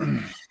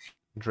didn't.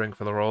 Drink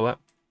for the roll up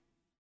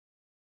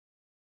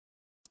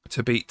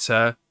to beat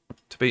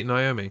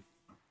Naomi.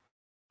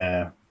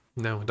 Yeah.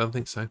 No, I don't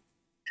think so.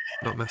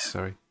 Not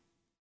necessary.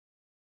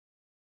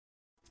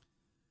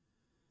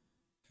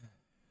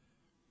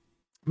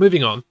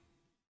 Moving on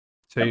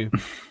to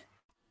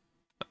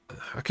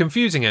a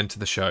confusing end to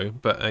the show,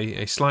 but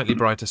a slightly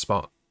brighter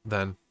spot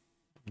than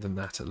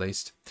that, at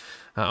least.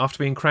 After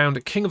being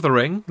crowned King of the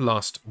Ring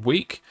last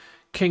week,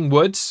 King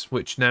Woods,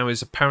 which now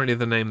is apparently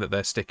the name that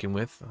they're sticking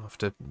with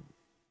after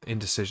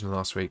indecision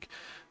last week,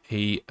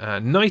 he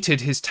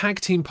knighted his tag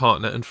team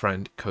partner and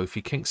friend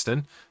Kofi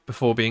Kingston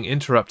before being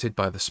interrupted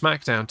by the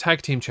SmackDown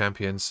Tag Team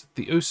Champions,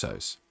 the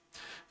Usos.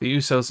 The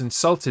Usos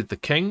insulted the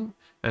King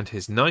and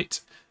his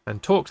knight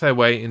and talked their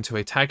way into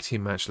a tag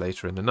team match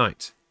later in the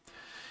night.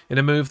 In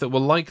a move that will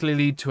likely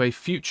lead to a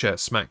future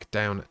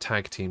SmackDown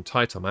Tag Team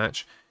title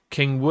match,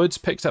 King Woods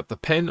picked up the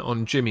pin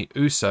on Jimmy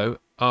Uso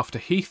after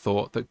he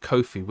thought that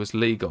Kofi was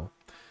legal.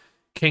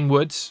 King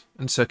Woods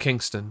and Sir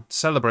Kingston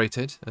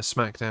celebrated as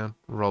SmackDown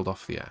rolled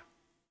off the air.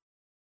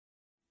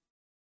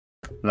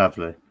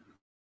 Lovely.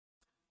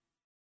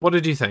 What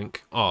did you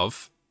think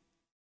of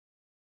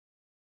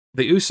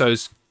the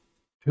Usos,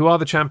 who are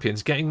the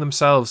champions, getting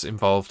themselves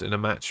involved in a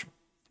match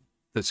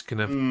that's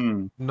going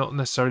to not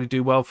necessarily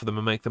do well for them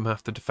and make them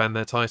have to defend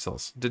their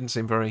titles? Didn't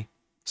seem very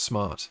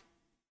smart.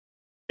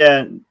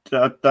 Yeah,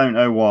 I don't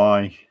know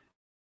why he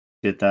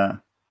did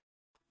that.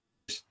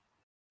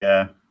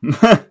 Yeah.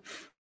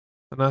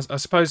 And I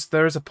suppose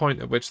there is a point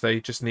at which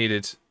they just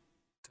needed to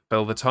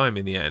fill the time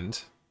in the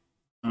end.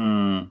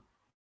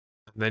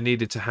 They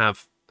needed to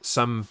have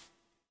some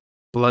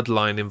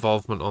bloodline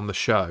involvement on the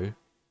show.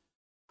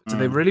 Do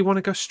they really want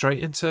to go straight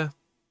into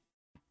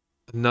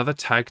another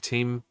tag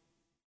team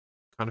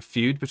kind of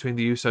feud between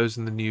the Usos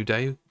and the New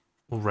Day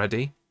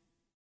already?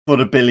 For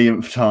the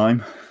billionth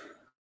time.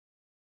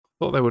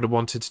 Thought they would have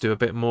wanted to do a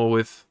bit more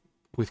with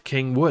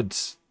King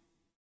Woods.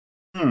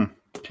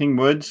 King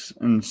Woods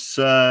and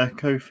Sir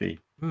Kofi.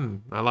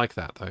 I like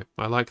that, though.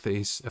 I like that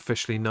he's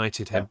officially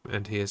knighted him,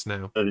 and he is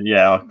now.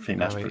 I think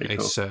that's pretty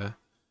cool. A Sir.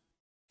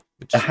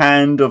 The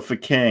hand of the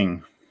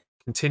king.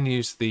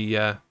 Continues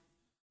the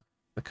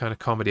kind of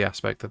comedy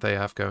aspect that they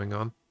have going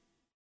on.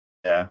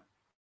 Yeah.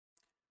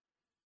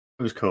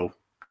 It was cool.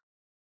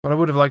 But I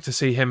would have liked to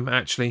see him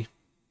actually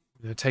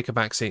take a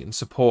back seat and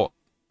support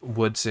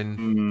Woods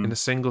in a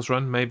singles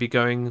run, maybe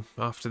going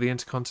after the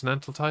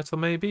Intercontinental title,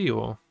 maybe,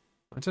 or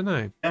I don't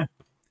know. Yeah.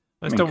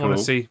 I just don't want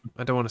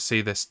to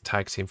see this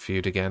tag team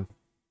feud again.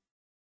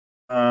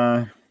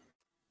 I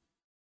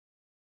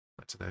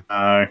don't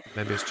know.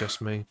 Maybe it's just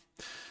me.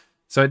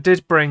 So it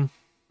did bring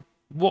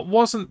what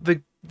wasn't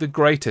the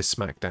greatest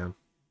SmackDown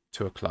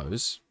to a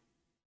close.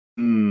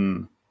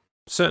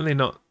 Certainly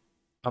not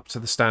up to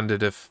the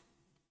standard of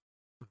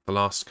the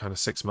last kind of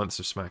 6 months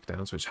of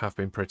SmackDowns, which have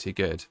been pretty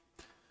good.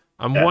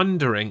 I'm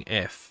wondering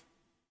if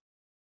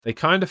they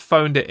kind of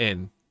phoned it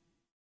in,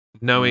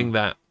 knowing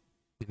that,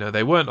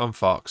 they weren't on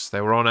Fox, they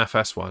were on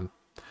FS1.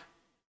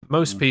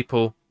 Most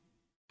people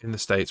in the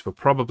States were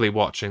probably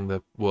watching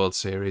the World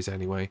Series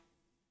anyway.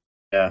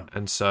 Yeah.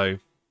 And so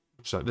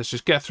let's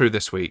just get through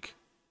this week,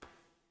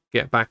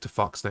 get back to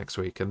Fox next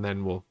week, and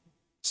then we'll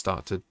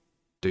start to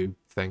do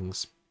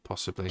things,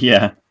 possibly.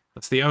 Yeah.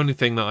 That's the only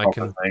thing that I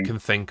can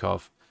think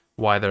of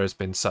why there has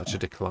been such a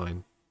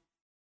decline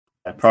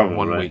from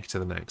 1 week to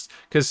the next.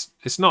 Because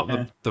it's not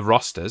the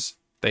rosters.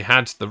 They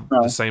had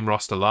the same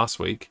roster last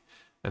week,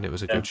 and it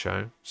was a good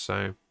show.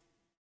 So,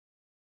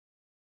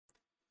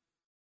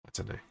 I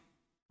don't know.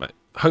 But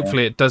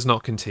hopefully it does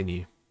not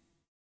continue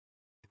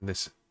in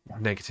this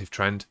negative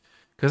trend.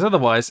 Because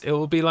otherwise, it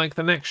will be like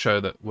the next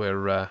show that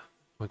we're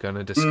going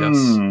to discuss.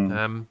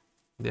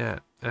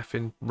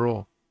 Effing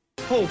Raw.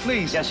 Paul,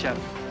 please. Yes, chef.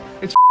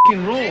 It's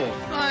f***ing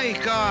Raw. My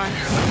God.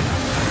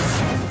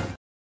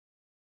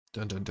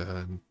 Dun dun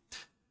dun.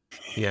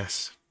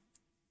 Yes.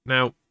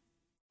 Now,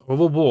 we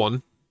will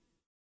warn,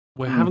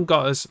 we haven't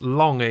got as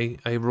long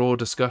a Raw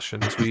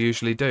discussion as we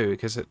usually do,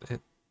 because it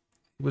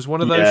was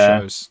one of those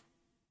shows.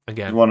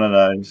 Again. One of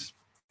those.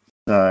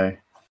 So,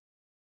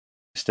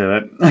 let's do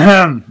it.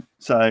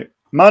 So,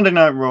 Monday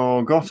Night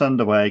Raw got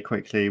underway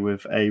quickly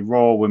with a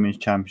Raw Women's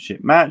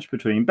Championship match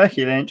between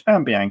Becky Lynch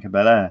and Bianca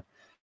Belair.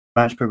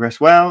 The match progressed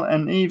well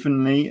and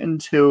evenly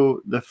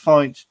until the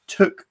fight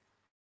took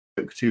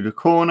to the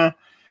corner.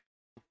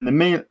 In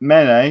the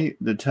melee,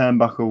 the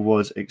turnbuckle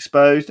was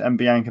exposed and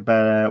Bianca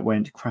Belair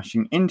went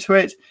crashing into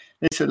it.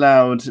 This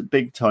allowed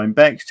Big Time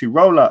Bex to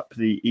roll up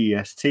the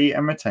EST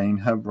and retain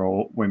her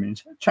Raw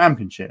Women's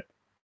Championship.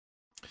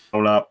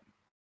 Roll up.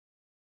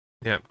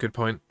 Yeah, good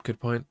point. Good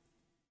point.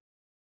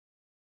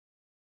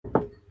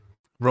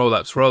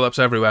 Roll-ups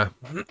everywhere.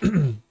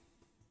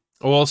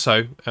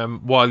 Also,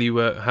 while you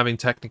were having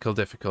technical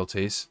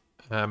difficulties,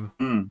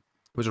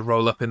 was a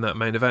roll-up in that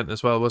main event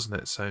as well,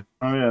 wasn't it? So,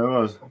 oh yeah, it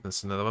was.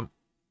 That's another one.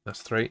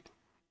 That's 3.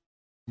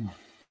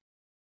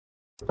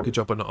 Good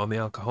job we're not on the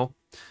alcohol.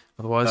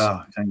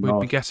 Otherwise, we'd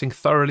be getting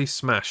thoroughly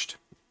smashed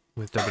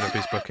with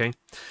WWE's booking.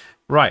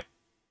 Right.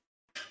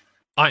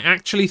 I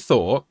actually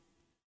thought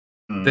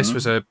this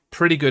was a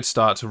pretty good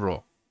start to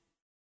Raw.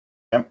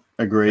 Yep,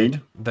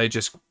 agreed. They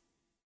just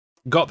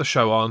got the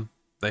show on.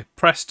 They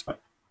pressed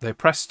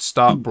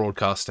start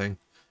broadcasting,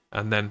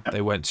 and then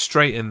they went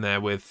straight in there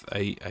with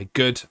a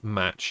good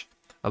match,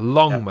 a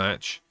long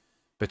match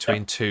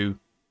between two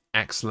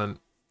excellent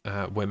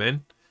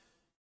women.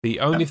 The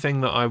only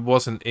thing that I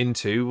wasn't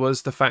into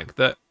was the fact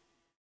that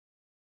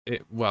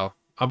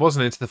I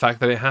wasn't into the fact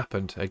that it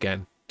happened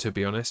again, to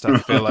be honest. I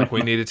feel like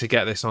we needed to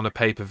get this on a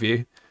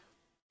pay-per-view.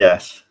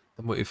 Yes.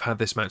 And we've had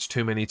this match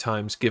too many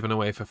times given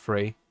away for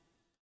free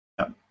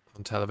on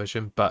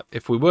television. But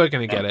if we were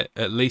going to get it,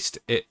 at least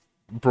it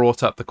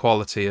brought up the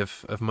quality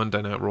of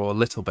Monday Night Raw a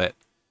little bit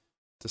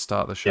to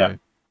start the show.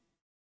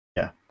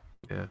 Yeah.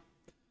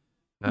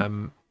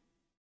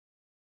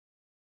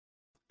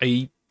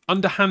 A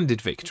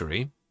underhanded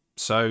victory,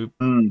 so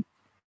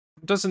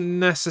doesn't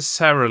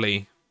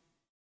necessarily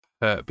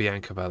hurt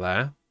Bianca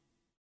Belair.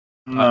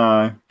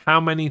 No. How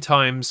many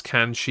times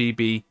can she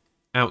be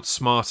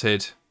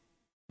outsmarted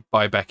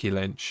by Becky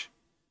Lynch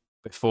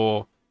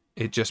before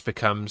it just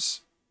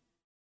becomes,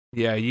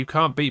 you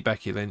can't beat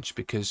Becky Lynch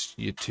because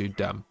you're too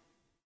dumb?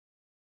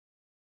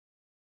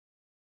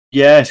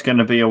 Yeah, it's going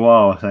to be a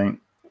while, I think.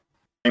 I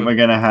think we're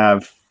going to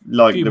have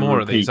like a few the more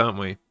repeat. of these, aren't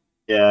we?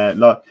 Yeah,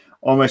 like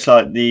almost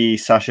like the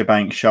Sasha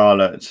Banks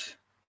Charlotte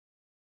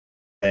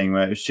thing,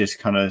 where it was just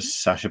kind of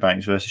Sasha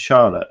Banks versus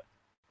Charlotte,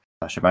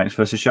 Sasha Banks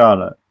versus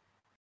Charlotte,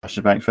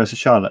 Sasha Banks versus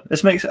Charlotte.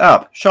 Let's mix it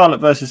up: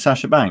 Charlotte versus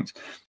Sasha Banks.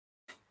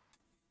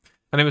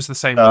 And it was the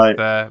same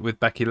with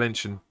Becky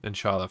Lynch and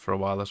Charlotte for a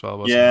while as well,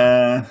 wasn't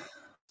it?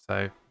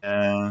 So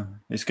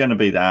it's going to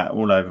be that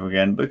all over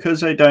again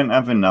because they don't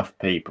have enough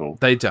people.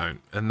 They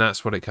don't, and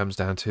that's what it comes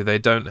down to. They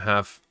don't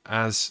have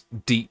as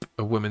deep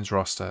a women's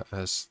roster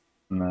as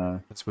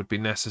would be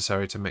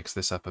necessary to mix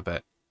this up a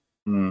bit.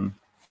 So,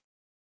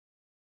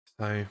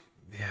 I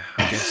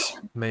guess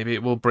maybe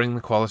it will bring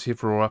the quality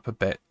of Raw up a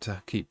bit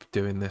to keep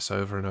doing this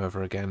over and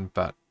over again,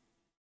 but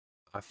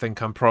I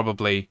think I'm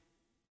probably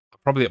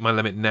at my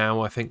limit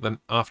now. I think that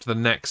after the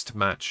next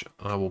match,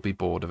 I will be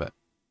bored of it.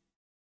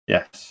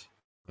 Yes.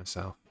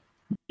 Myself.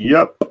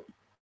 Yep.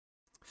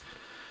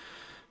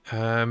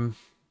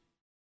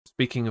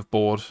 Speaking of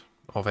bored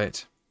of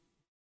it,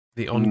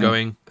 the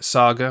ongoing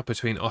saga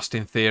between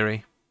Austin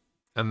Theory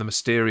and the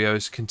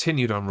Mysterios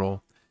continued on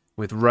Raw,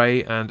 with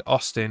Ray and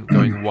Austin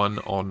going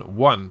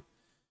 1-on-1.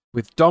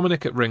 With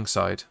Dominic at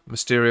ringside,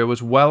 Mysterio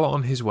was well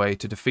on his way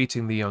to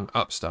defeating the young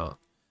upstart.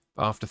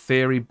 But after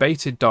Theory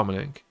baited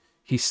Dominic,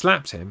 he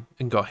slapped him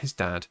and got his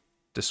dad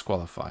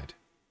disqualified.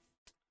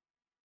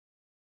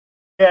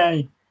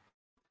 Yay.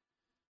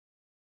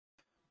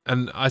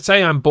 And I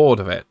say I'm bored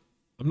of it.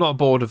 I'm not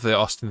bored of the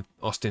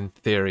Austin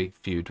Theory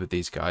feud with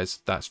these guys.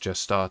 That's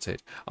just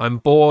started. I'm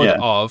bored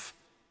of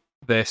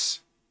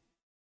this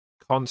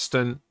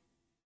constant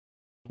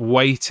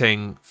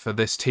waiting for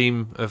this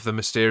team of the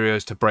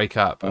Mysterios to break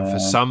up and for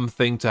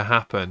something to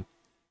happen.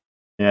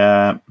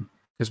 Yeah.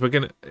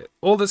 Because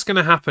all that's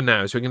gonna happen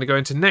now is we're gonna go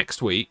into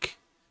next week,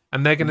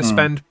 and they're gonna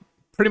spend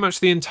pretty much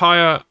the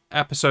entire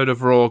episode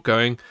of Raw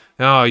going,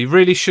 "Oh, you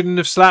really shouldn't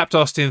have slapped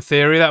Austin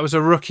Theory. That was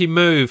a rookie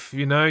move.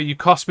 You know, you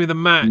cost me the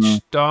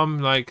match, Dom.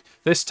 Like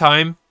this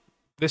time,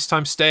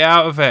 stay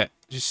out of it.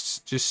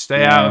 Just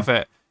stay out of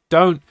it.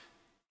 Don't.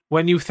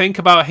 When you think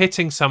about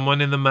hitting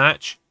someone in the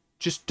match,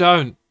 just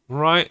don't.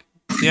 Right?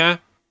 Yeah.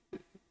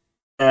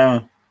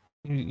 Yeah.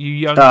 You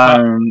young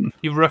pup,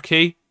 you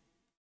rookie.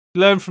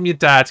 Learn from your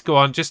dad. Go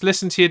on, just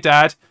listen to your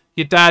dad.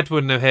 Your dad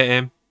wouldn't have hit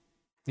him.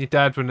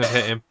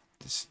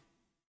 It's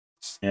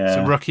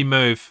a rookie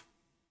move.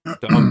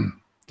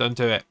 Don't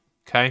do it.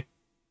 Okay?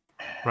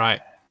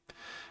 Right.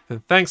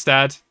 Thanks,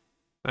 Dad.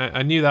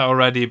 I knew that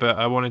already, but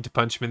I wanted to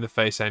punch him in the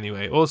face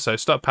anyway. Also,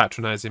 stop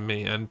patronizing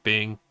me and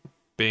being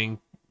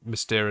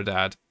Mysterio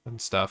Dad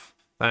and stuff.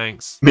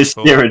 Thanks.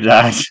 Mysterio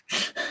Dad.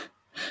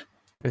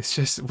 It's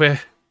just we're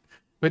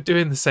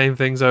doing the same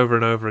things over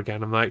and over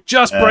again. I'm like,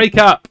 just break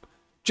up.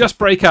 Just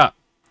break up.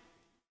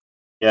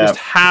 Yeah. Just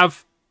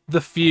have the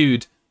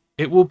feud.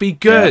 It will be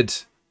good.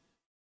 Yeah.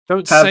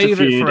 Don't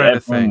save it for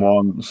anything.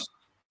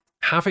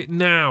 Have it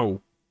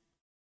now.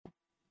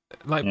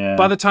 Like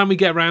by the time we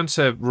get around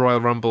to Royal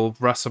Rumble,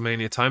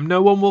 WrestleMania time,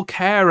 no one will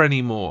care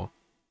anymore.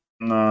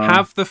 No.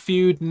 Have the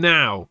feud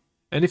now.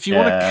 And if you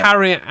want to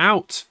carry it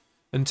out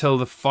until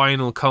the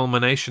final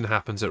culmination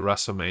happens at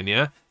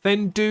WrestleMania,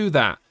 then do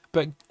that.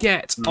 But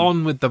get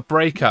on with the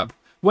breakup.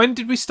 When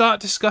did we start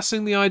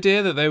discussing the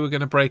idea that they were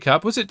going to break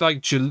up? Was it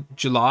like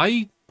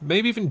July?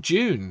 Maybe even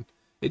June?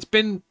 It's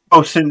been...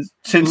 since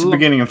the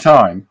beginning of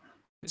time.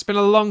 It's been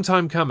a long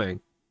time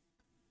coming.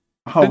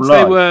 Since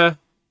they were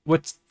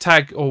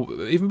tag... Or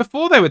even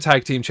before they were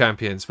tag team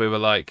champions, we were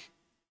like...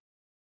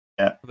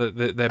 Yeah.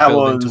 They're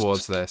building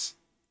towards this.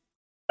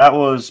 That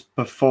was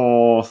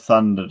before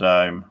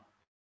Thunderdome.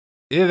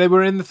 Yeah, they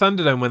were in the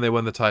Thunderdome when they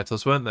won the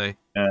titles, weren't they?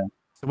 Yeah.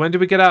 So when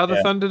did we get out of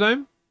the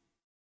Thunderdome?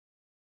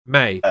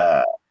 May.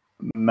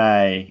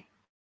 May.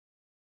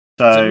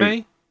 So, is it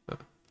May?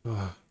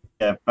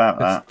 Yeah, about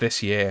that.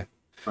 This year.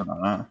 Something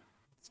like that.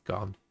 It's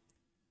gone.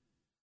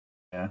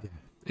 Yeah.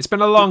 It's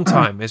been a long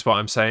time, is what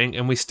I'm saying,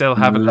 and we still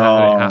haven't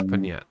had it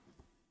happen yet.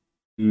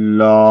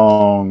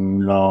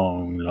 Long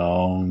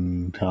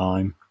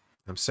time.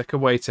 I'm sick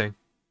of waiting.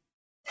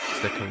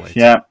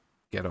 Yeah.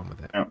 Get on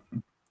with it.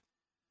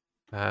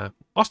 Yeah.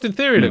 Austin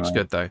Theory looks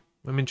good, though.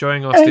 I'm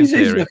enjoying Austin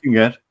Theory. He's looking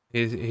good.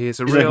 He's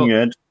a real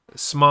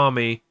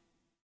smarmy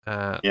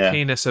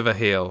penis of a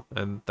heel,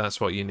 and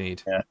that's what you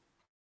need. Yeah.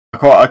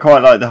 I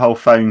quite like the whole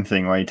phone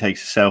thing where he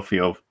takes a selfie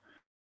of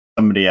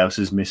somebody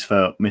else's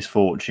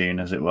misfortune,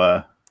 as it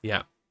were.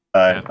 Yeah.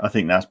 So I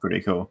think that's pretty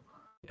cool.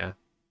 Yeah.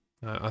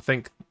 I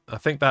think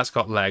that's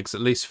got legs,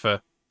 at least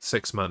for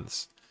 6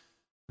 months.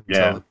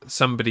 Until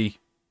somebody,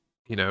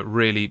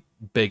 really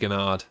big and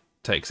hard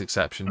takes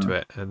exception to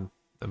it and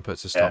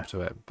puts a stop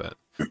to it. But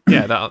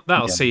yeah,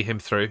 that'll see him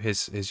through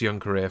his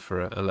young career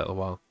for a little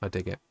while. I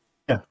dig it.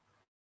 Yeah.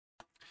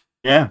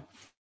 Yeah.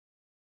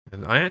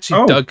 And I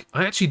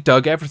actually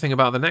dug everything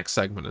about the next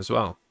segment as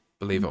well,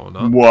 believe it or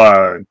not.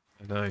 Whoa.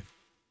 I know.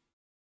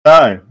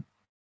 So,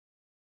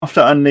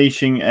 after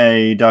unleashing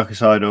a darker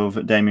side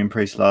of Damian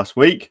Priest last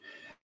week,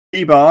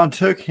 T-Bar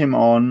took him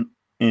on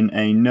in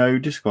a no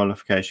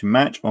disqualification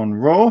match on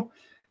Raw.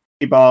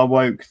 T-Bar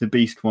woke the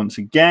beast once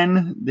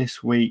again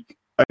this week,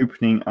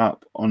 opening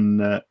up on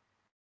the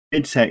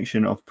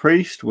midsection of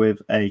Priest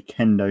with a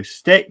kendo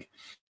stick.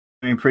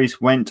 Damian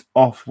Priest went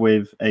off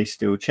with a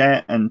steel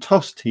chair and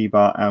tossed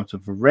T-Bar out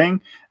of the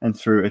ring and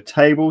through a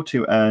table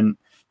to earn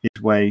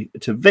his way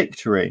to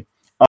victory.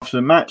 After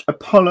the match,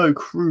 Apollo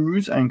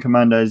Crews and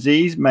Commander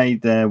Aziz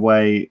made their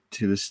way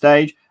to the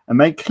stage and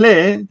made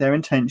clear their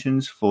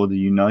intentions for the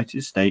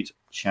United States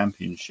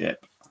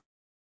Championship.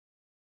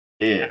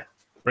 Yeah.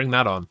 Bring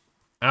that on.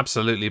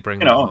 Absolutely bring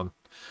that on.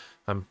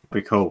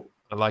 Pretty cool.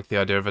 I like the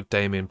idea of a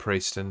Damian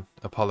Priest and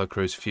Apollo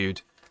Crews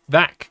feud.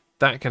 That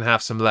can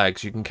have some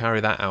legs. You can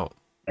carry that out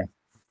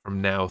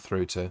from now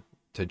through to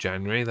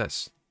January.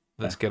 Let's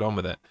get on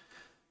with it.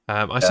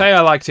 I say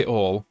I liked it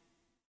all.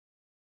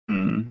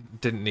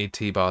 Didn't need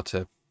T-Bar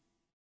to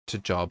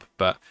job,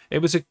 but it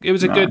was a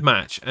good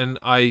match, and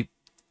I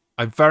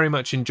very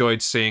much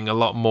enjoyed seeing a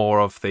lot more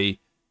of the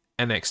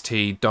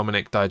NXT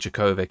Dominik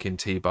Dijakovic in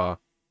T-Bar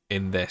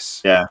in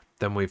this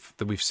than we've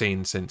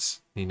seen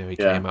since he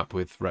came up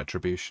with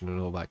Retribution and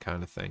all that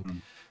kind of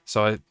thing.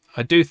 So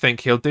I do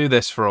think he'll do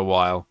this for a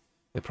while.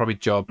 He'll probably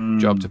job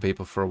to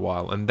people for a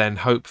while, and then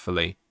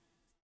hopefully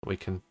we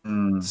can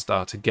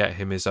start to get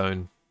him his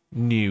own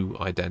new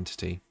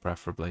identity,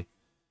 preferably.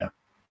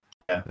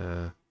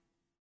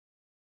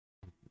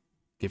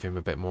 Give him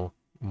a bit more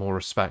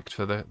respect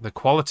for the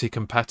quality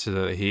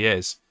competitor that he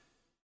is.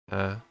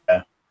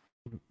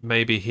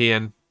 Maybe he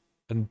and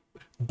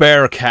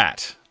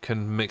Bearcat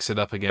can mix it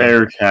up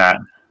again.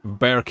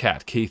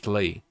 Bearcat Keith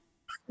Lee.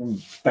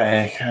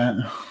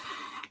 Bearcat.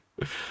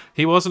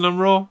 He wasn't on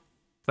Raw?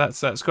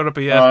 That's got to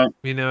be Right.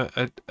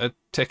 a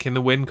tick in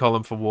the win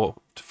column for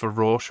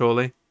Raw,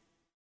 surely.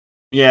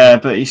 Yeah,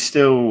 but he's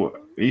still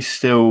He's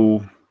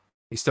still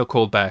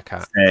called a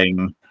Bearcat.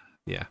 thing.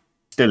 Yeah.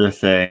 Still a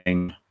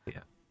thing.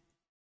 Yeah.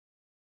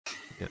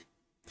 Yeah.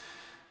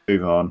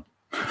 Move on.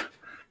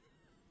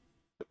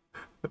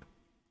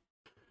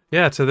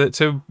 Yeah,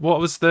 to what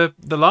was the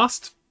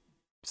last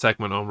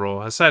segment on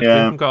Raw? As I said, we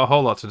Yeah. haven't got a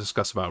whole lot to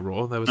discuss about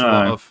Raw. There was a No.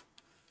 lot of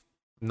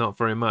not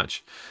very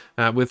much.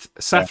 With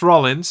Seth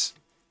Rollins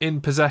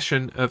in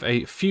possession of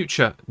a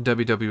future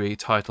WWE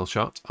title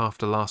shot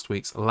after last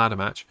week's ladder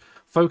match,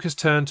 focus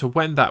turned to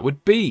when that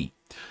would be.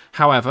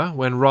 However,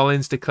 when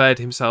Rollins declared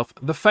himself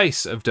the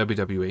face of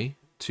WWE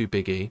to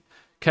Big E,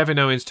 Kevin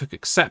Owens took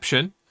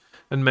exception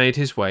and made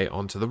his way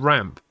onto the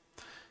ramp.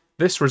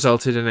 This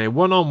resulted in a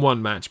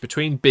one-on-one match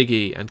between Big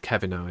E and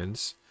Kevin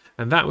Owens,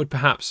 and that would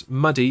perhaps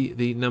muddy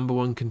the number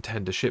one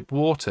contendership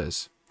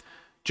waters.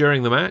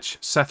 During the match,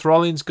 Seth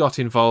Rollins got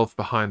involved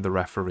behind the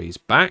referee's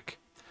back.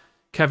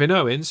 Kevin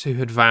Owens, who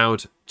had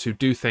vowed to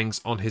do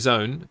things on his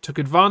own, took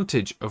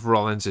advantage of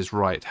Rollins'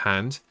 right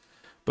hand,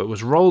 but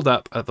was rolled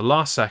up at the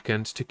last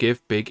second to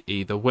give Big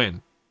E the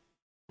win.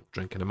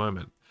 Drink in a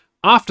moment.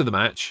 After the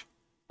match,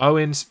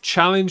 Owens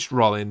challenged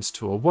Rollins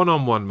to a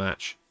one-on-one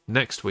match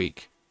next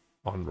week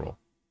on Raw.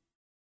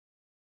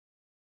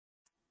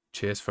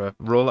 Cheers for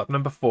roll-up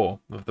number 4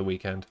 of the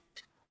weekend.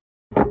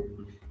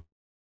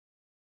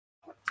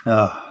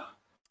 What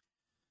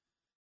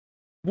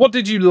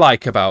did you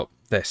like about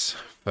this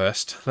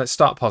first? Let's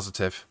start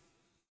positive.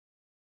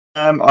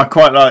 I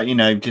quite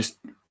like, just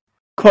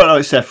quite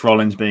like Seth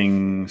Rollins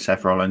being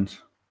Seth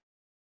Rollins.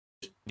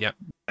 Yep.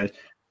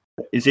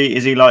 Is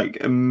he like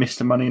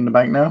Mr. Money in the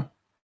Bank now?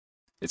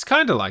 It's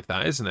kind of like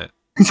that, isn't it?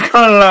 It's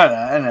kind of like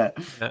that,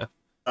 isn't it?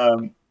 Yeah.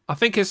 I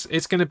think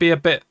it's going to be a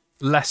bit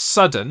less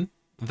sudden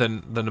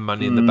than a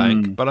Money in the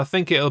Bank, but I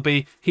think it'll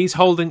be he's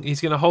going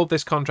to hold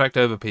this contract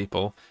over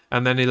people,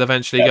 and then he'll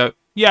eventually go,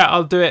 yeah,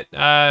 I'll do it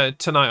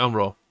tonight on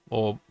Raw,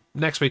 or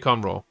next week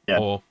on Raw,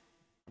 or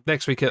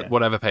next week at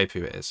whatever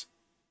pay-per-view it is.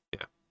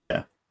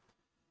 Yeah.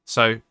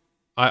 So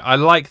I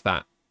like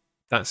that.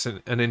 That's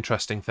an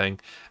interesting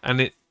thing,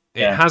 and it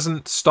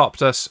hasn't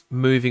stopped us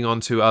moving on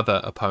to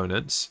other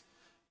opponents.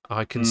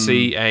 I can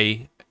see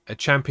a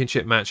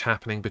championship match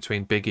happening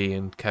between Big E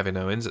and Kevin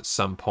Owens at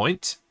some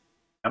point.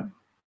 Yep.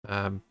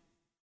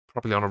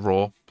 Probably on a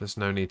Raw. There's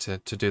no need to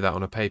do that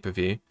on a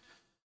pay-per-view.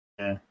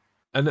 Yeah.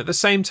 And at the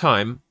same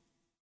time,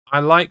 I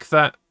like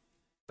that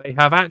they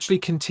have actually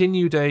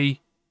continued a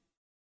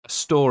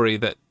story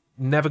that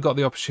never got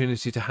the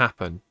opportunity to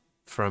happen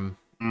from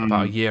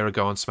about a year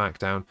ago on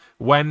SmackDown.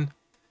 When,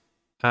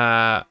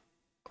 what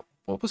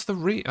was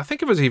I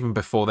think it was even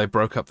before they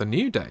broke up the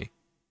New Day,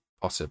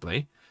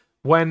 possibly.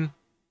 When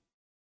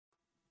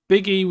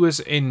Big E was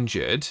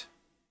injured,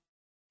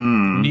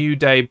 New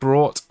Day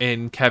brought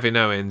in Kevin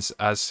Owens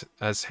as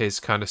his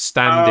kind of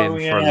stand-in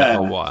for a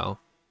little while.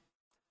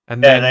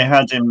 And then they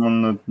had him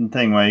on the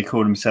thing where he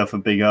called himself a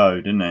Big O,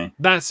 didn't he?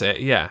 That's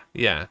it, yeah.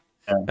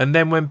 And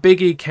then when Big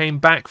E came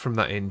back from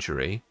that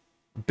injury,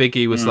 Big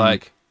E was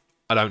like,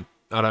 I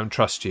don't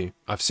trust you.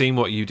 I've seen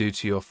what you do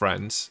to your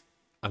friends,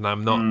 and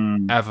I'm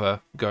not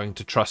ever going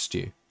to trust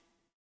you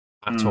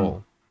at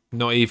all.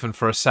 Not even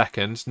for a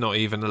second, not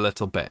even a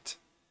little bit.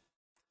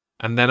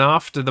 And then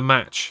after the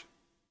match,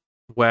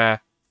 where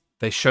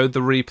they showed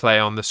the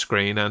replay on the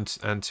screen and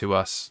to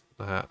us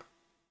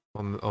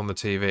on the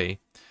TV,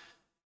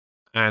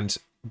 and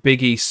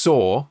Big E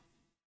saw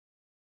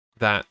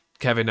that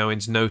Kevin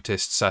Owens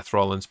noticed Seth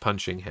Rollins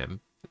punching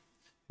him,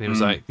 and he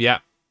was like, "Yeah,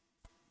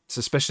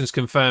 suspicions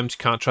confirmed. You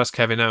can't trust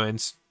Kevin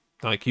Owens.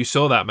 Like, you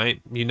saw that,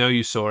 mate. You know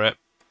you saw it,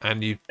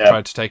 and you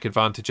tried to take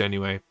advantage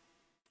anyway.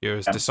 You're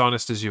as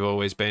dishonest as you've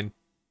always been.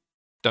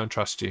 Don't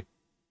trust you."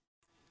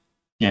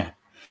 Yeah.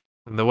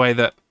 And the way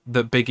that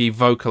Big E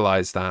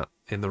vocalized that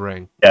in the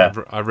ring,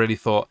 I really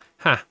thought,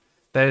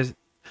 there's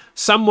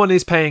someone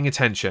is paying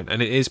attention,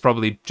 and it is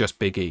probably just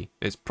Big E.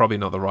 It's probably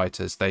not the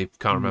writers. They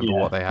can't remember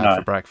what they had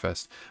for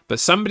breakfast. But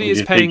somebody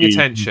is paying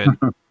attention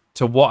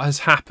to what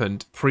has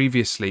happened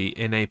previously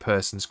in a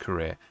person's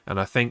career. And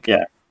I think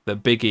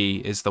that Big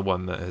E is the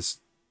one that has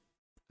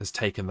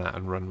taken that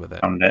and run with it.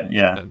 And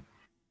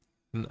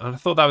I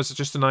thought that was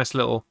just a nice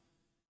little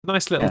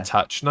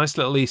touch, nice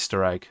little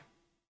Easter egg,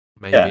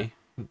 maybe,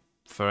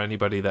 for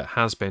anybody that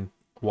has been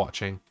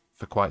watching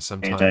for quite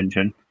some time.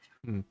 Attention.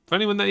 For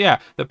anyone that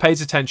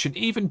pays attention,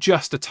 even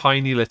just a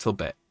tiny little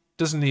bit,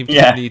 doesn't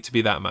even need to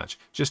be that much.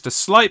 Just a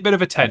slight bit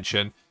of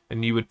attention,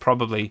 and you would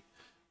probably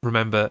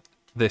remember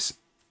this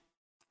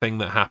thing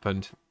that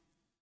happened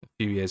a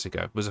few years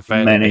ago. It was a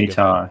fairly many big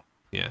times.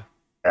 event.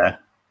 Yeah.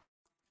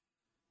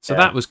 So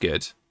that was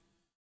good.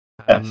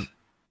 And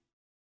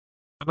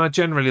I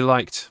generally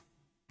liked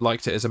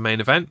it as a main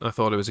event. I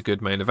thought it was a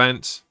good main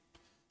event.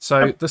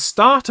 So the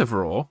start of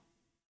Raw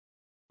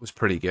was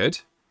pretty good.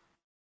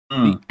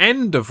 The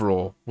end of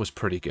Raw was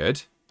pretty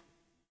good.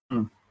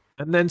 And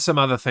then some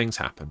other things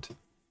happened.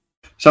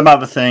 Some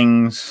other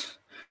things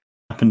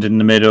happened in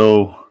the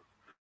middle.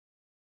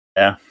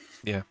 Yeah.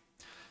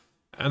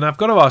 and I've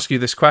got to ask you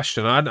this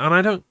question, and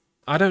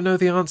I don't know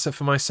the answer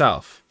for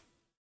myself.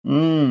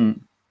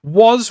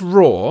 Was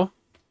Raw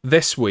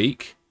this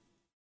week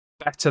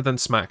better than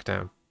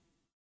SmackDown?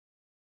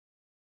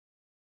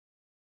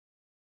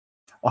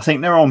 I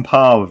think they're on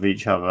par with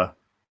each other.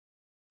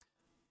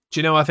 Do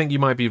you know? I think you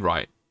might be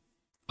right.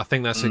 I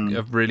think that's a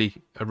really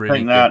I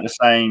think they're at the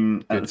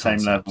same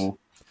concept. level.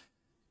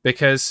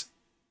 Because,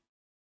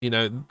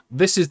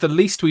 this is the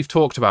least we've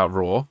talked about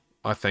Raw,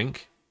 I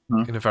think,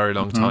 in a very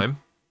long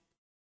time.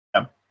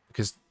 Yeah.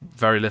 Because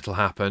very little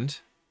happened.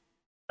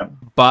 Yeah.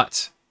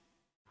 But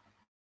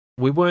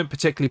we weren't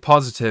particularly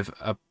positive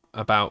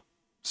about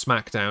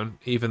SmackDown,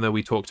 even though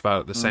we talked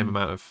about it the same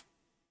amount of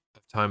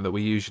time that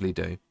we usually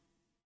do.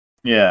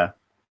 Yeah.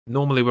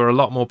 Normally we're a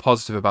lot more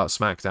positive about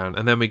SmackDown,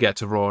 and then we get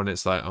to Raw and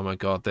it's like, oh my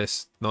god,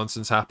 this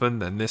nonsense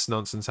happened, then this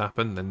nonsense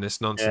happened, then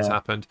this nonsense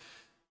happened.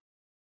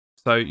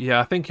 So yeah,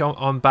 I think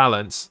on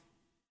balance,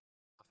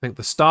 I think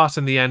the start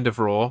and the end of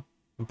Raw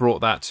brought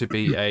that to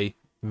be a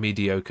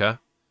mediocre,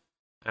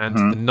 and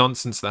the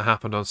nonsense that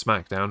happened on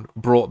SmackDown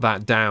brought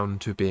that down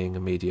to being a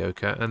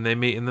mediocre, and they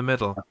meet in the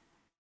middle.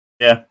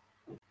 Yeah.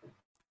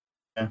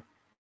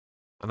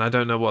 And I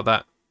don't know what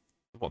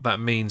that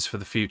means for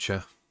the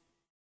future.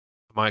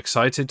 Am I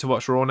excited to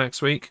watch Raw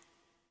next week?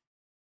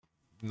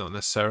 Not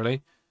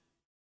necessarily.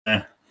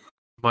 Am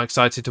I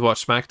excited to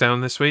watch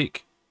SmackDown this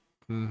week?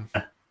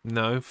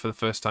 No, for the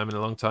first time in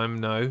a long time,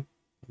 no.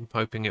 I'm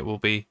hoping it will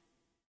be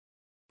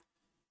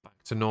back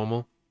to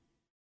normal.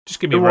 Just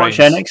give me watch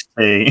Reigns.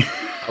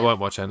 NXT. I won't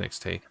watch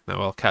NXT.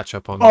 No, I'll catch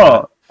up on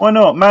Why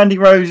not? Mandy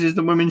Rose is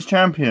the women's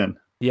champion.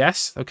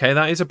 Yes, okay,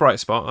 that is a bright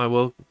spot.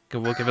 We'll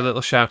give a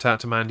little shout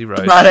out to Mandy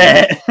Rose.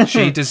 That's it.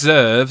 She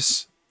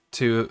deserves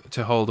to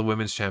hold a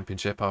women's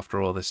championship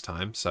after all this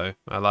time, so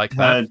I like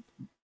that.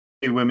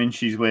 Two women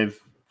she's with,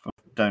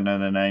 don't know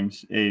their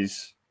names,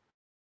 is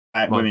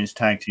women's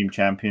tag team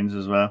champions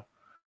as well.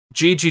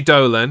 Gigi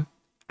Dolan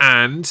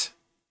and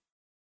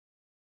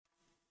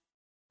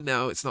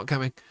no, it's not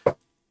coming.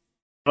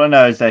 What I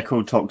know is they're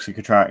called Toxic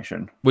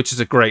Attraction, which is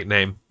a great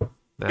name.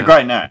 A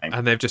great name,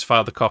 and they've just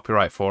filed the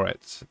copyright for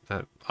it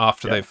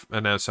after they've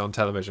announced it on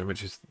television,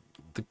 which is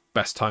the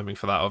best timing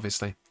for that,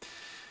 obviously.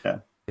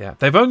 Yeah,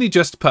 they've only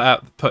just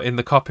put in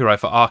the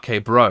copyright for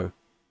RK Bro.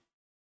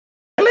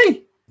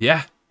 Really?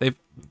 Yeah, they've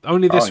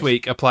only this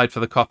week applied for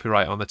the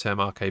copyright on the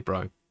term RK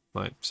Bro.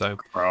 So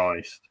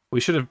Christ. We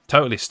should have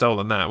totally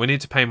stolen that. We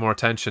need to pay more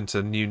attention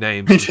to new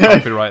names and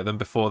copyright them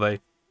before they.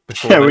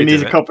 We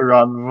need a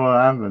copyright before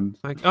it happens.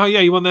 Oh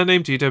yeah, you want their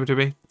name? Do you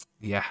WWE?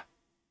 Yeah.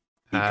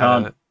 You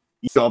can't.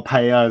 You gotta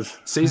pay us.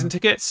 Season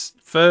tickets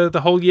for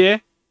the whole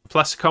year,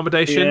 plus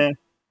accommodation,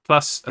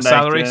 plus a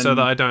salary, so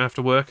that I don't have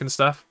to work and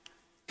stuff.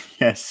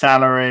 Yeah,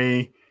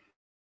 salary,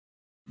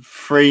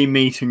 free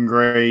meet and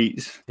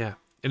greets. Yeah,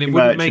 and it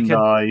wouldn't make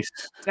a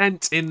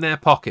dent in their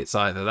pockets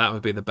either. That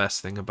would be the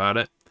best thing about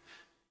it.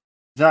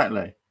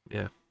 Exactly.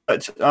 Yeah.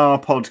 But our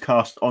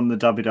podcast on the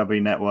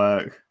WWE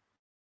Network.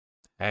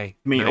 Hey,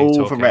 me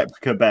all the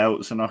replica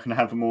belts, and I can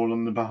have them all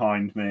on the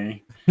behind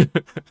me.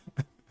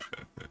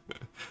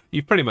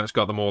 You've pretty much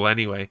got them all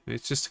anyway.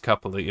 It's just a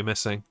couple that you're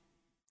missing.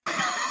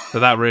 So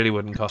that really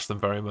wouldn't cost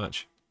them very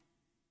much.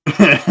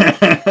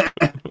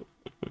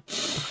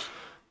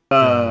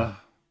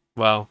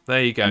 Well,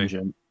 there you go.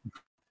 Tangent.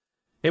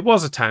 It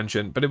was a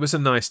tangent, but it was a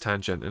nice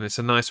tangent, and it's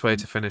a nice way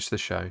to finish the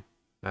show.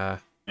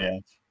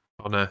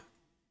 On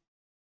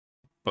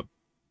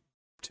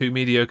two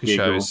mediocre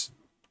shows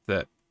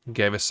that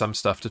gave us some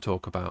stuff to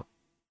talk about.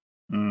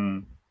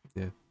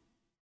 Yeah.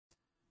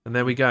 And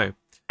there we go.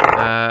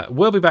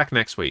 We'll be back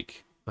next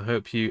week. I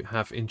hope you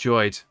have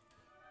enjoyed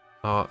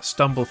our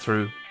stumble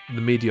through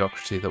the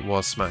mediocrity that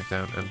was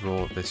SmackDown and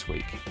Raw this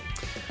week.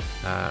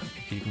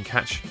 You can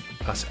catch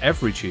us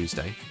every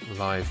Tuesday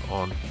live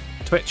on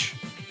Twitch,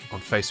 on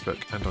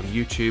Facebook and on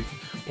YouTube,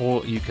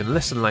 or you can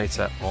listen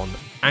later on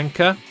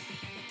Anchor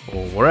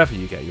or wherever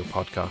you get your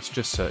podcast.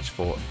 Just search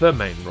for The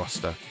Main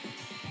Roster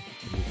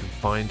and you can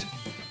find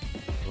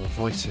our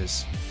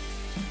voices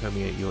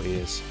permeate your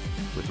ears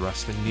with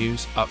wrestling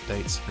news,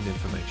 updates and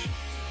information.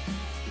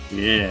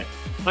 Yeah.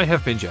 I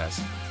have been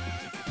Jazz.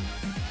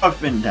 I've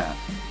been Dan.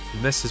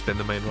 And this has been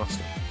The Main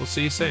Roster. We'll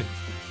see you soon.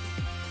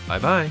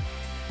 Bye-bye.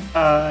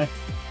 Bye.